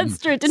you'd eaten. That's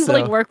true. It didn't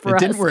really work for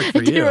us. It didn't work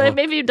for you.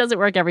 Maybe it doesn't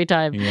work every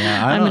time.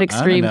 Yeah, I'm an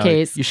extreme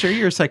case. You sure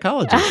you're a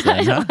psychologist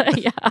then, huh?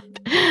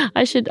 Yeah.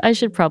 I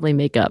should probably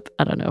make up.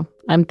 I don't know.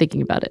 I'm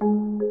thinking about it.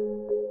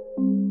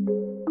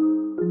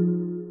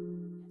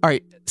 All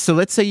right, so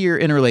let's say you're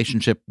in a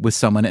relationship with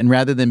someone, and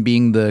rather than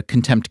being the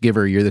contempt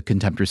giver, you're the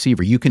contempt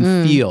receiver. You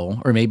can feel,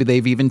 or maybe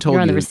they've even told you.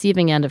 You're on the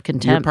receiving end of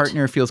contempt. Your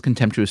partner feels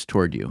contemptuous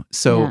toward you.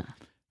 So,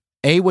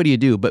 A, what do you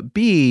do? But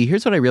B,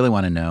 here's what I really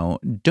want to know.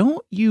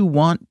 Don't you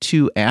want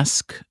to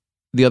ask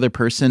the other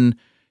person,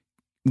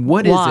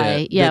 what is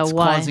it that's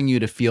causing you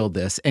to feel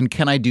this? And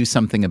can I do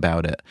something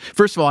about it?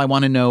 First of all, I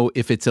want to know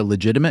if it's a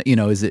legitimate,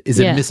 is it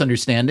a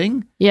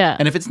misunderstanding? Yeah.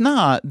 And if it's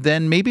not,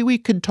 then maybe we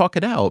could talk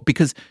it out,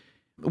 because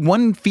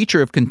one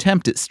feature of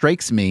contempt, it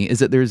strikes me, is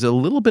that there's a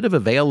little bit of a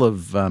veil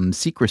of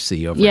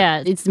secrecy over it.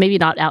 Yeah, it's maybe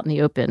not out in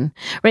the open.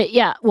 Right,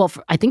 yeah. Well,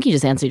 I think you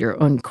just answered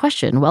your own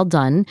question. Well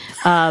done.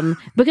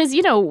 Because,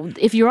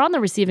 if you're on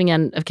the receiving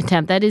end of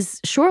contempt, that is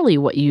surely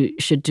what you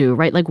should do,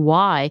 right? Like,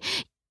 why?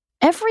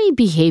 Every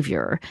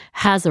behavior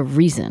has a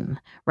reason,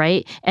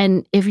 right?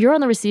 And if you're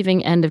on the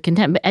receiving end of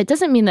contempt, it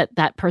doesn't mean that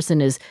that person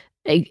is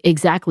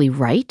exactly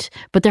right,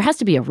 but there has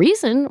to be a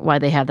reason why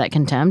they have that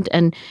contempt.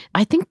 And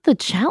I think the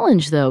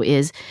challenge, though,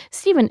 is,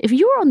 Stephen, if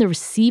you were on the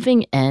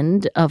receiving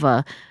end of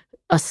a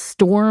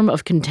storm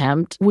of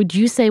contempt, would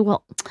you say,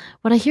 well,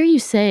 what I hear you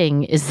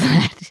saying is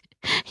that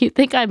you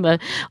think I'm an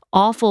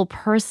awful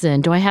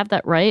person. Do I have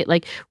that right?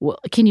 Like,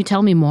 can you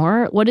tell me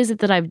more? What is it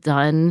that I've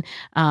done?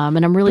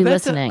 And I'm really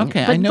listening.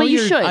 Okay, but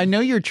you should. I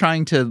know you're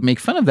trying to make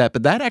fun of that,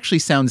 but that actually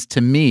sounds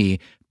to me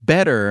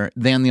better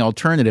than the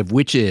alternative,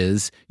 which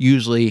is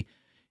usually,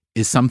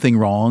 is something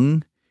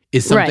wrong?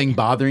 Is something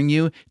bothering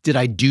you? Did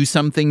I do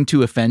something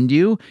to offend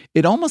you?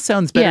 It almost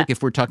sounds better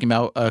if we're talking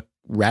about a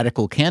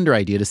radical candor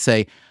idea to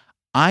say,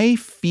 I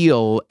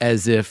feel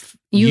as if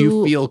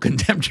you feel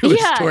contemptuous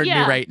toward me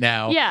right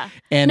now. Yeah.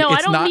 And no, I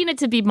don't mean it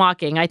to be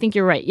mocking. I think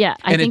you're right. Yeah.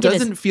 I think it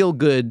doesn't feel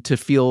good to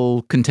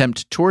feel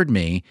contempt toward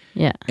me.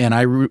 Yeah. And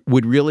I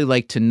would really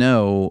like to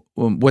know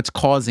what's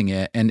causing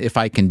it and if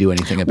I can do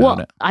anything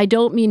about it. I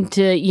don't mean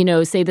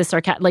to, say this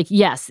sarcastic. Like,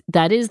 yes,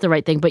 that is the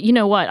right thing. But you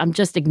know what? I'm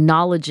just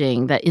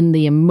acknowledging that in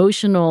the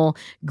emotional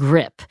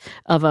grip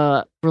of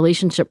a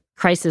relationship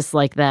crisis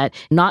like that,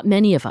 not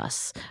many of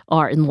us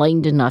are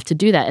enlightened enough to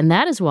do that. And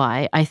that is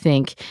why I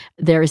think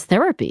there is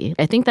therapy.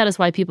 I think that is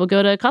why people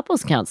go to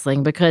couples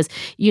counseling, because,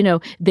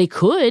 they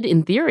could,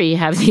 in theory,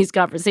 have these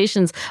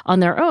conversations on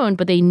their own,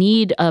 but they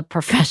need a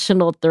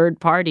professional third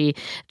party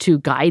to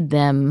guide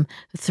them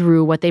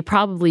through what they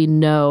probably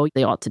know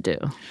they ought to do.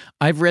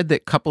 I've read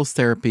that couples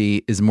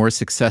therapy is more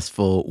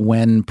successful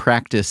when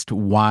practiced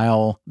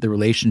while the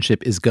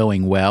relationship is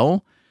going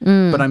well.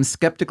 But I'm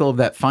skeptical of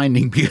that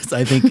finding, because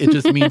I think it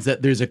just means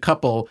that there's a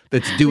couple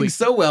that's doing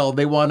so well,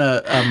 they want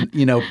to,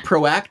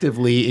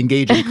 proactively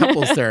engage in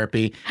couples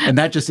therapy. And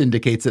that just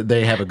indicates that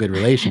they have a good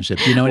relationship.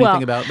 Do you know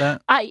anything about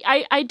that?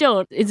 I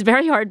don't. It's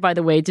very hard, by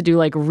the way, to do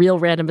like real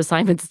random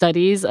assignment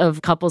studies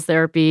of couples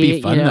therapy.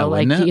 Be fun, though,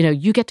 wouldn't it?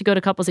 You get to go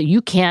to couples.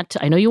 You can't.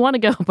 I know you want to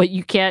go, but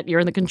you can't. You're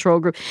in the control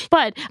group.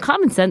 But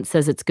common sense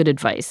says it's good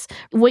advice.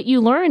 What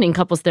you learn in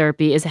couples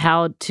therapy is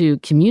how to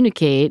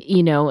communicate,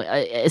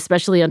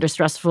 especially under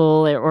stressful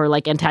or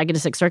like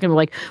antagonistic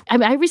circumstances.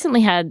 I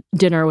recently had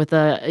dinner with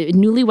a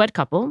newlywed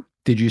couple.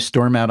 Did you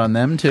storm out on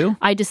them too?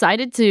 I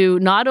decided to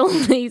not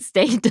only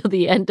stay till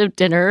the end of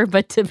dinner,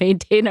 but to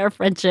maintain our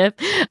friendship.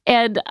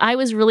 And I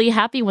was really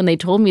happy when they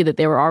told me that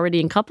they were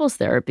already in couples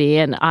therapy.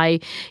 And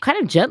I kind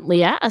of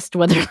gently asked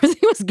whether everything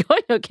was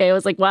going okay. I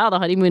was like, wow, the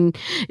honeymoon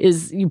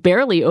is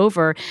barely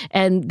over.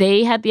 And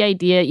they had the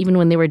idea, even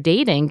when they were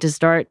dating, to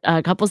start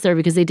couples therapy,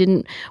 because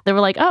they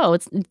were like, oh,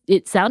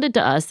 it sounded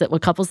to us that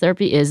what couples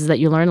therapy is that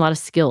you learn a lot of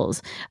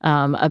skills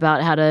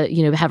about how to,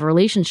 have a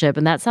relationship.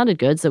 And that sounded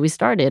good. So we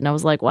started. And I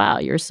was like, wow,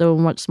 you're so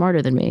much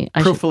smarter than me.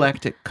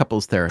 Prophylactic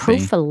couples therapy.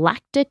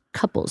 Prophylactic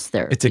couples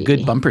therapy. It's a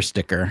good bumper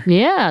sticker.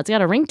 Yeah, it's got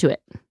a ring to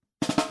it.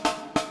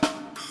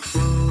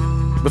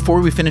 Before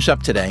we finish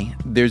up today,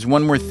 there's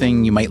one more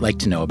thing you might like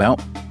to know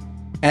about.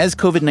 As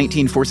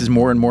COVID-19 forces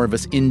more and more of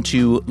us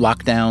into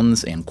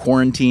lockdowns and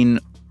quarantine,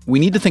 we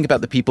need to think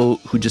about the people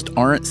who just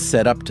aren't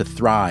set up to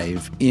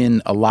thrive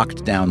in a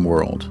locked down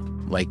world,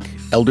 like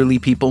elderly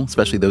people,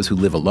 especially those who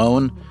live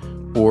alone,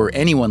 or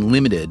anyone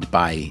limited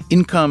by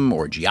income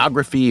or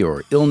geography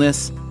or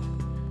illness.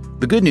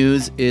 The good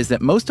news is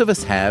that most of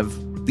us have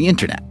the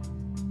internet.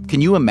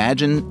 Can you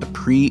imagine a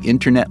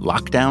pre-internet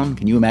lockdown?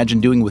 Can you imagine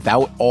doing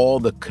without all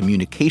the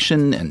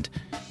communication and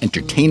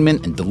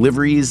entertainment and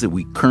deliveries that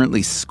we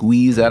currently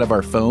squeeze out of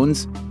our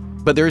phones.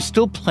 But there is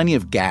still plenty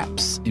of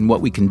gaps in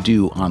what we can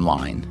do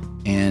online.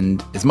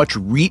 And as much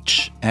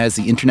reach as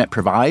the internet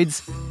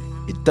provides,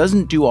 it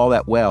doesn't do all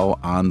that well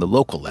on the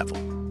local level.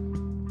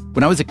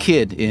 When I was a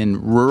kid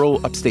in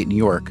rural upstate New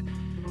York,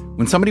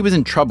 when somebody was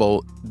in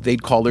trouble,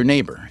 they'd call their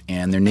neighbor,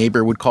 and their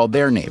neighbor would call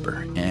their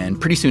neighbor. And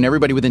pretty soon,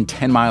 everybody within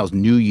 10 miles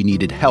knew you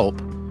needed help.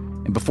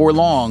 And before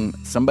long,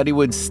 somebody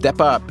would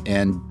step up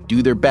and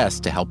do their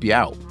best to help you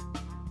out.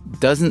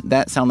 Doesn't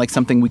that sound like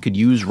something we could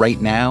use right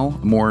now,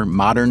 a more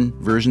modern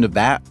version of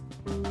that?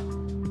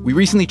 We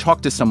recently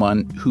talked to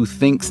someone who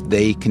thinks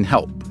they can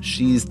help.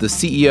 She's the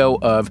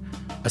CEO of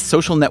a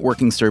social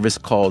networking service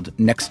called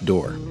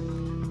Nextdoor.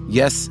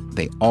 Yes,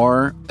 they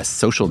are a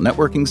social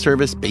networking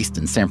service based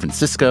in San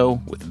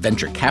Francisco with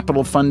venture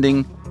capital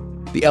funding.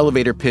 The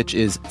elevator pitch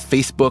is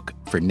Facebook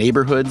for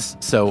neighborhoods,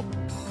 so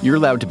you're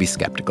allowed to be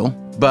skeptical.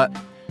 But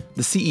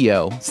the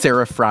CEO,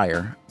 Sarah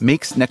Frier,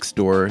 makes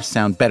Nextdoor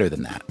sound better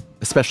than that,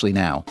 especially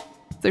now.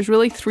 There's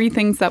really three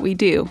things that we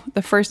do.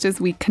 The first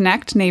is we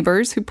connect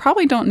neighbors who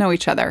probably don't know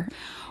each other.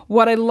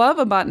 What I love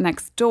about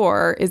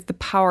Nextdoor is the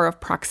power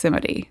of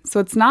proximity. So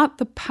it's not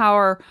the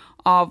power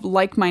of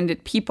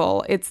like-minded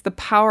people, it's the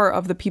power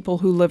of the people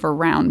who live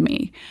around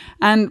me.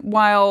 And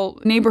while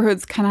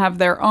neighborhoods can have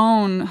their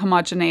own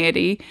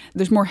homogeneity,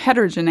 there's more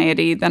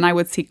heterogeneity than I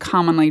would see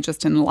commonly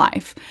just in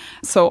life.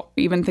 So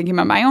even thinking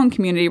about my own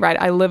community,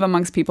 right, I live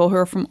amongst people who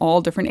are from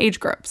all different age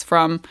groups,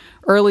 from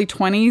early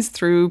 20s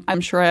through, I'm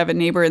sure I have a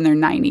neighbor in their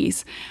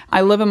 90s. I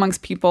live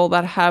amongst people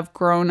that have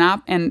grown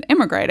up and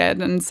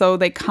immigrated, and so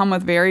they come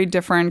with very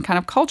different kind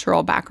of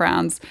cultural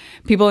backgrounds,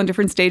 people in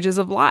different stages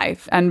of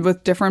life and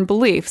with different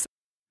beliefs.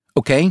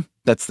 Okay,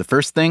 that's the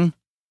first thing.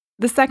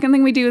 The second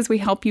thing we do is we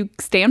help you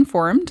stay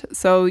informed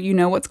so you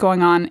know what's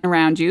going on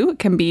around you. It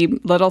can be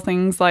little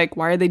things like,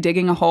 why are they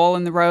digging a hole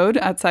in the road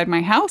outside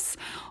my house?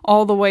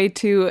 All the way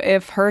to,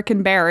 if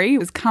Hurricane Barry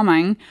is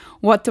coming,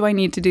 what do I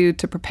need to do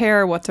to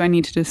prepare? What do I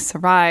need to do to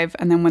survive?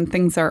 And then when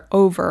things are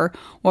over,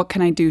 what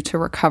can I do to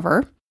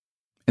recover?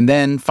 And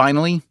then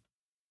finally,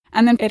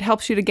 and then it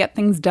helps you to get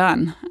things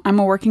done. I'm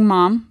a working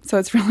mom, so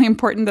it's really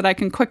important that I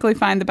can quickly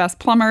find the best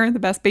plumber, the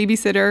best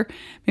babysitter,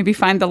 maybe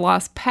find the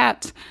lost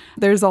pet.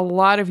 There's a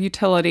lot of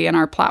utility in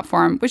our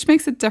platform, which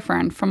makes it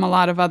different from a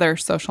lot of other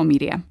social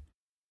media.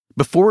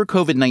 Before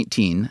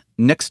COVID-19,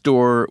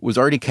 Nextdoor was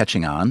already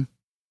catching on.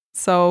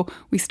 So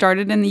we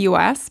started in the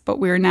US, but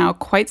we're now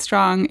quite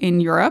strong in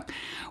Europe.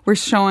 We're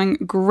showing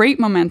great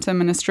momentum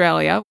in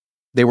Australia.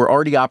 They were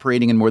already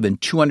operating in more than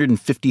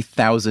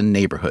 250,000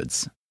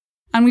 neighborhoods.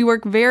 And we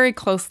work very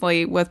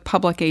closely with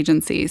public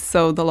agencies,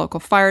 so the local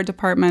fire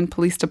department,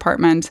 police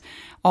department,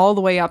 all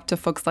the way up to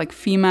folks like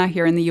FEMA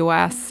here in the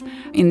US.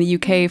 In the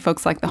UK,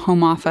 folks like the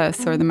Home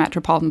Office or the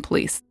Metropolitan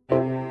Police.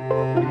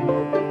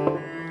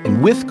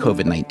 And with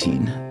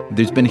COVID-19,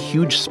 there's been a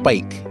huge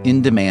spike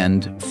in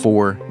demand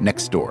for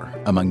Nextdoor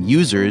among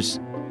users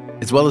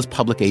as well as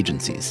public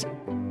agencies.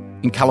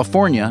 In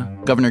California,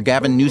 Governor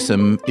Gavin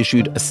Newsom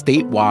issued a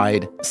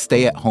statewide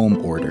stay-at-home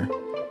order.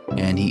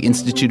 And he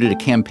instituted a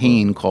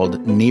campaign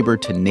called Neighbor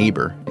to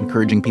Neighbor,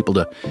 encouraging people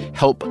to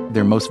help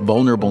their most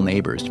vulnerable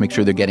neighbors to make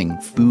sure they're getting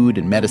food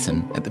and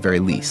medicine at the very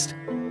least.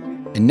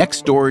 And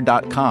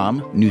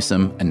Nextdoor.com,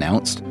 Newsom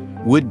announced,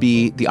 would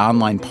be the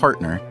online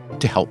partner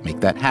to help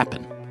make that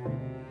happen.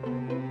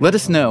 Let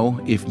us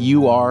know if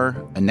you are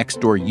a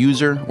Nextdoor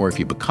user or if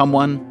you become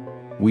one.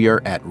 We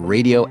are at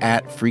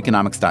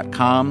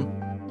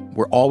radio@freakonomics.com.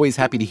 We're always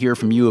happy to hear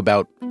from you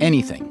about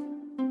anything.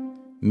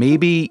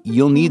 Maybe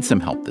you'll need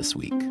some help this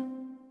week.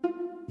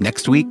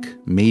 Next week,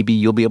 maybe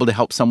you'll be able to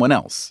help someone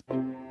else.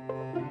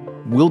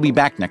 We'll be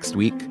back next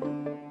week.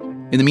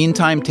 In the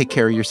meantime, take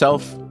care of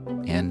yourself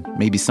and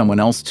maybe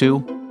someone else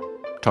too.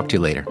 Talk to you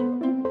later.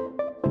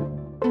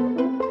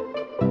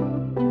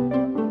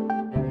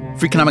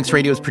 Freakonomics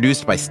Radio is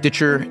produced by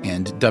Stitcher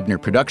and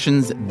Dubner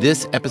Productions.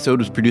 This episode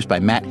was produced by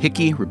Matt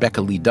Hickey,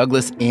 Rebecca Lee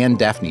Douglas, and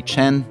Daphne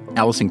Chen.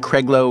 Allison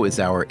Craiglow is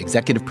our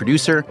executive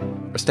producer.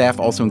 Our staff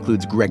also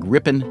includes Greg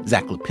Rippin,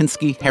 Zach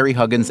Lipinski, Harry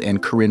Huggins,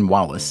 and Corinne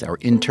Wallace. Our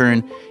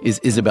intern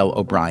is Isabel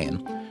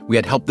O'Brien. We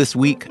had help this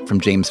week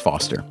from James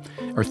Foster.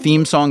 Our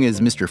theme song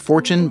is Mr.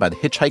 Fortune by the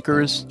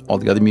Hitchhikers. All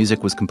the other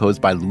music was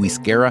composed by Luis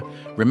Guerra.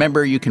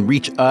 Remember, you can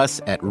reach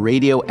us at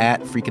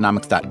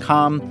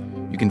radio@freakonomics.com.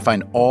 You can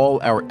find all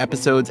our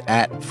episodes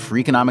at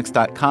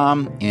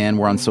freakonomics.com, and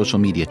we're on social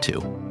media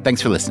too.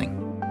 Thanks for listening.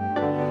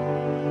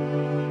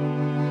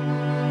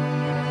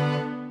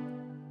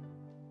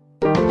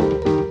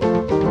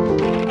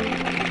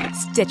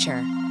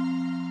 Stitcher.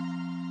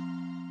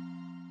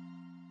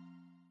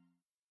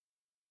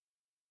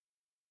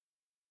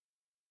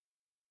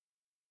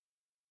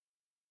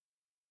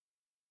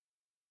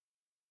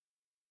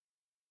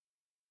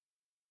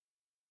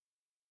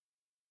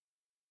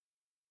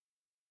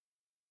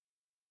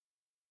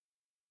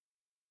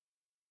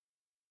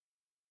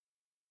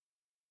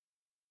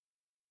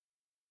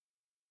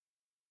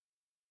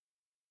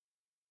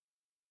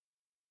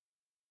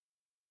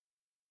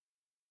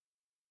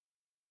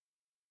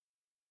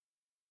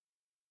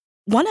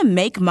 Want to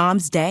make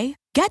Mom's day?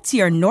 Get to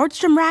your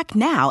Nordstrom Rack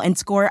now and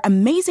score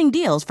amazing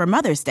deals for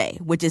Mother's Day,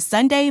 which is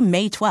Sunday,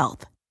 May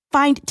 12th.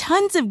 Find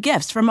tons of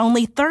gifts from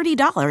only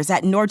 $30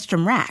 at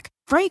Nordstrom Rack.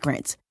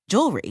 Fragrance,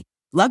 jewelry,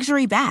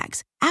 luxury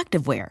bags,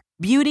 activewear,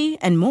 beauty,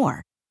 and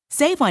more.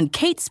 Save on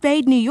Kate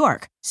Spade New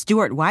York,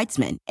 Stuart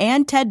Weitzman,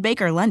 and Ted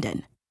Baker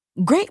London.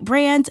 Great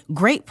brands,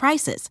 great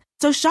prices.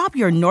 So shop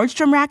your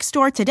Nordstrom Rack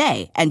store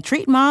today and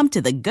treat Mom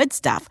to the good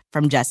stuff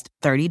from just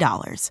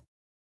 $30.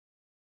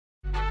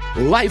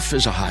 Life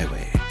is a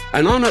highway,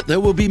 and on it there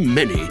will be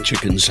many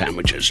chicken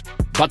sandwiches.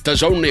 But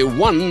there's only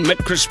one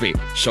McCrispy.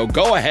 So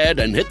go ahead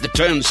and hit the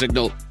turn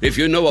signal if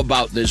you know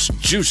about this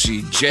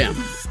juicy gem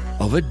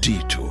of a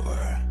detour.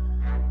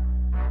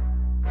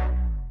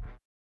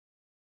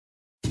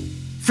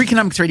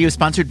 Freakonomics Radio is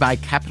sponsored by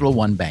Capital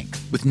One Bank.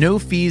 With no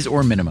fees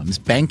or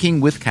minimums,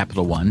 banking with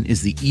Capital One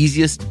is the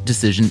easiest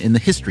decision in the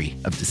history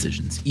of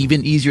decisions,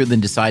 even easier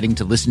than deciding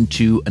to listen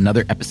to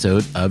another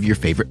episode of your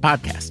favorite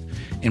podcast.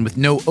 And with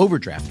no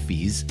overdraft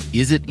fees,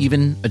 is it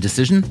even a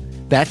decision?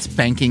 That's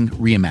banking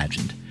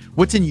reimagined.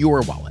 What's in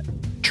your wallet?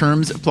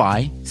 Terms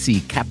apply.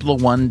 See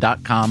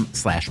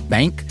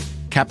CapitalOne.com/bank.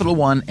 Capital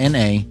One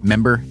N.A.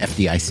 member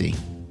FDIC.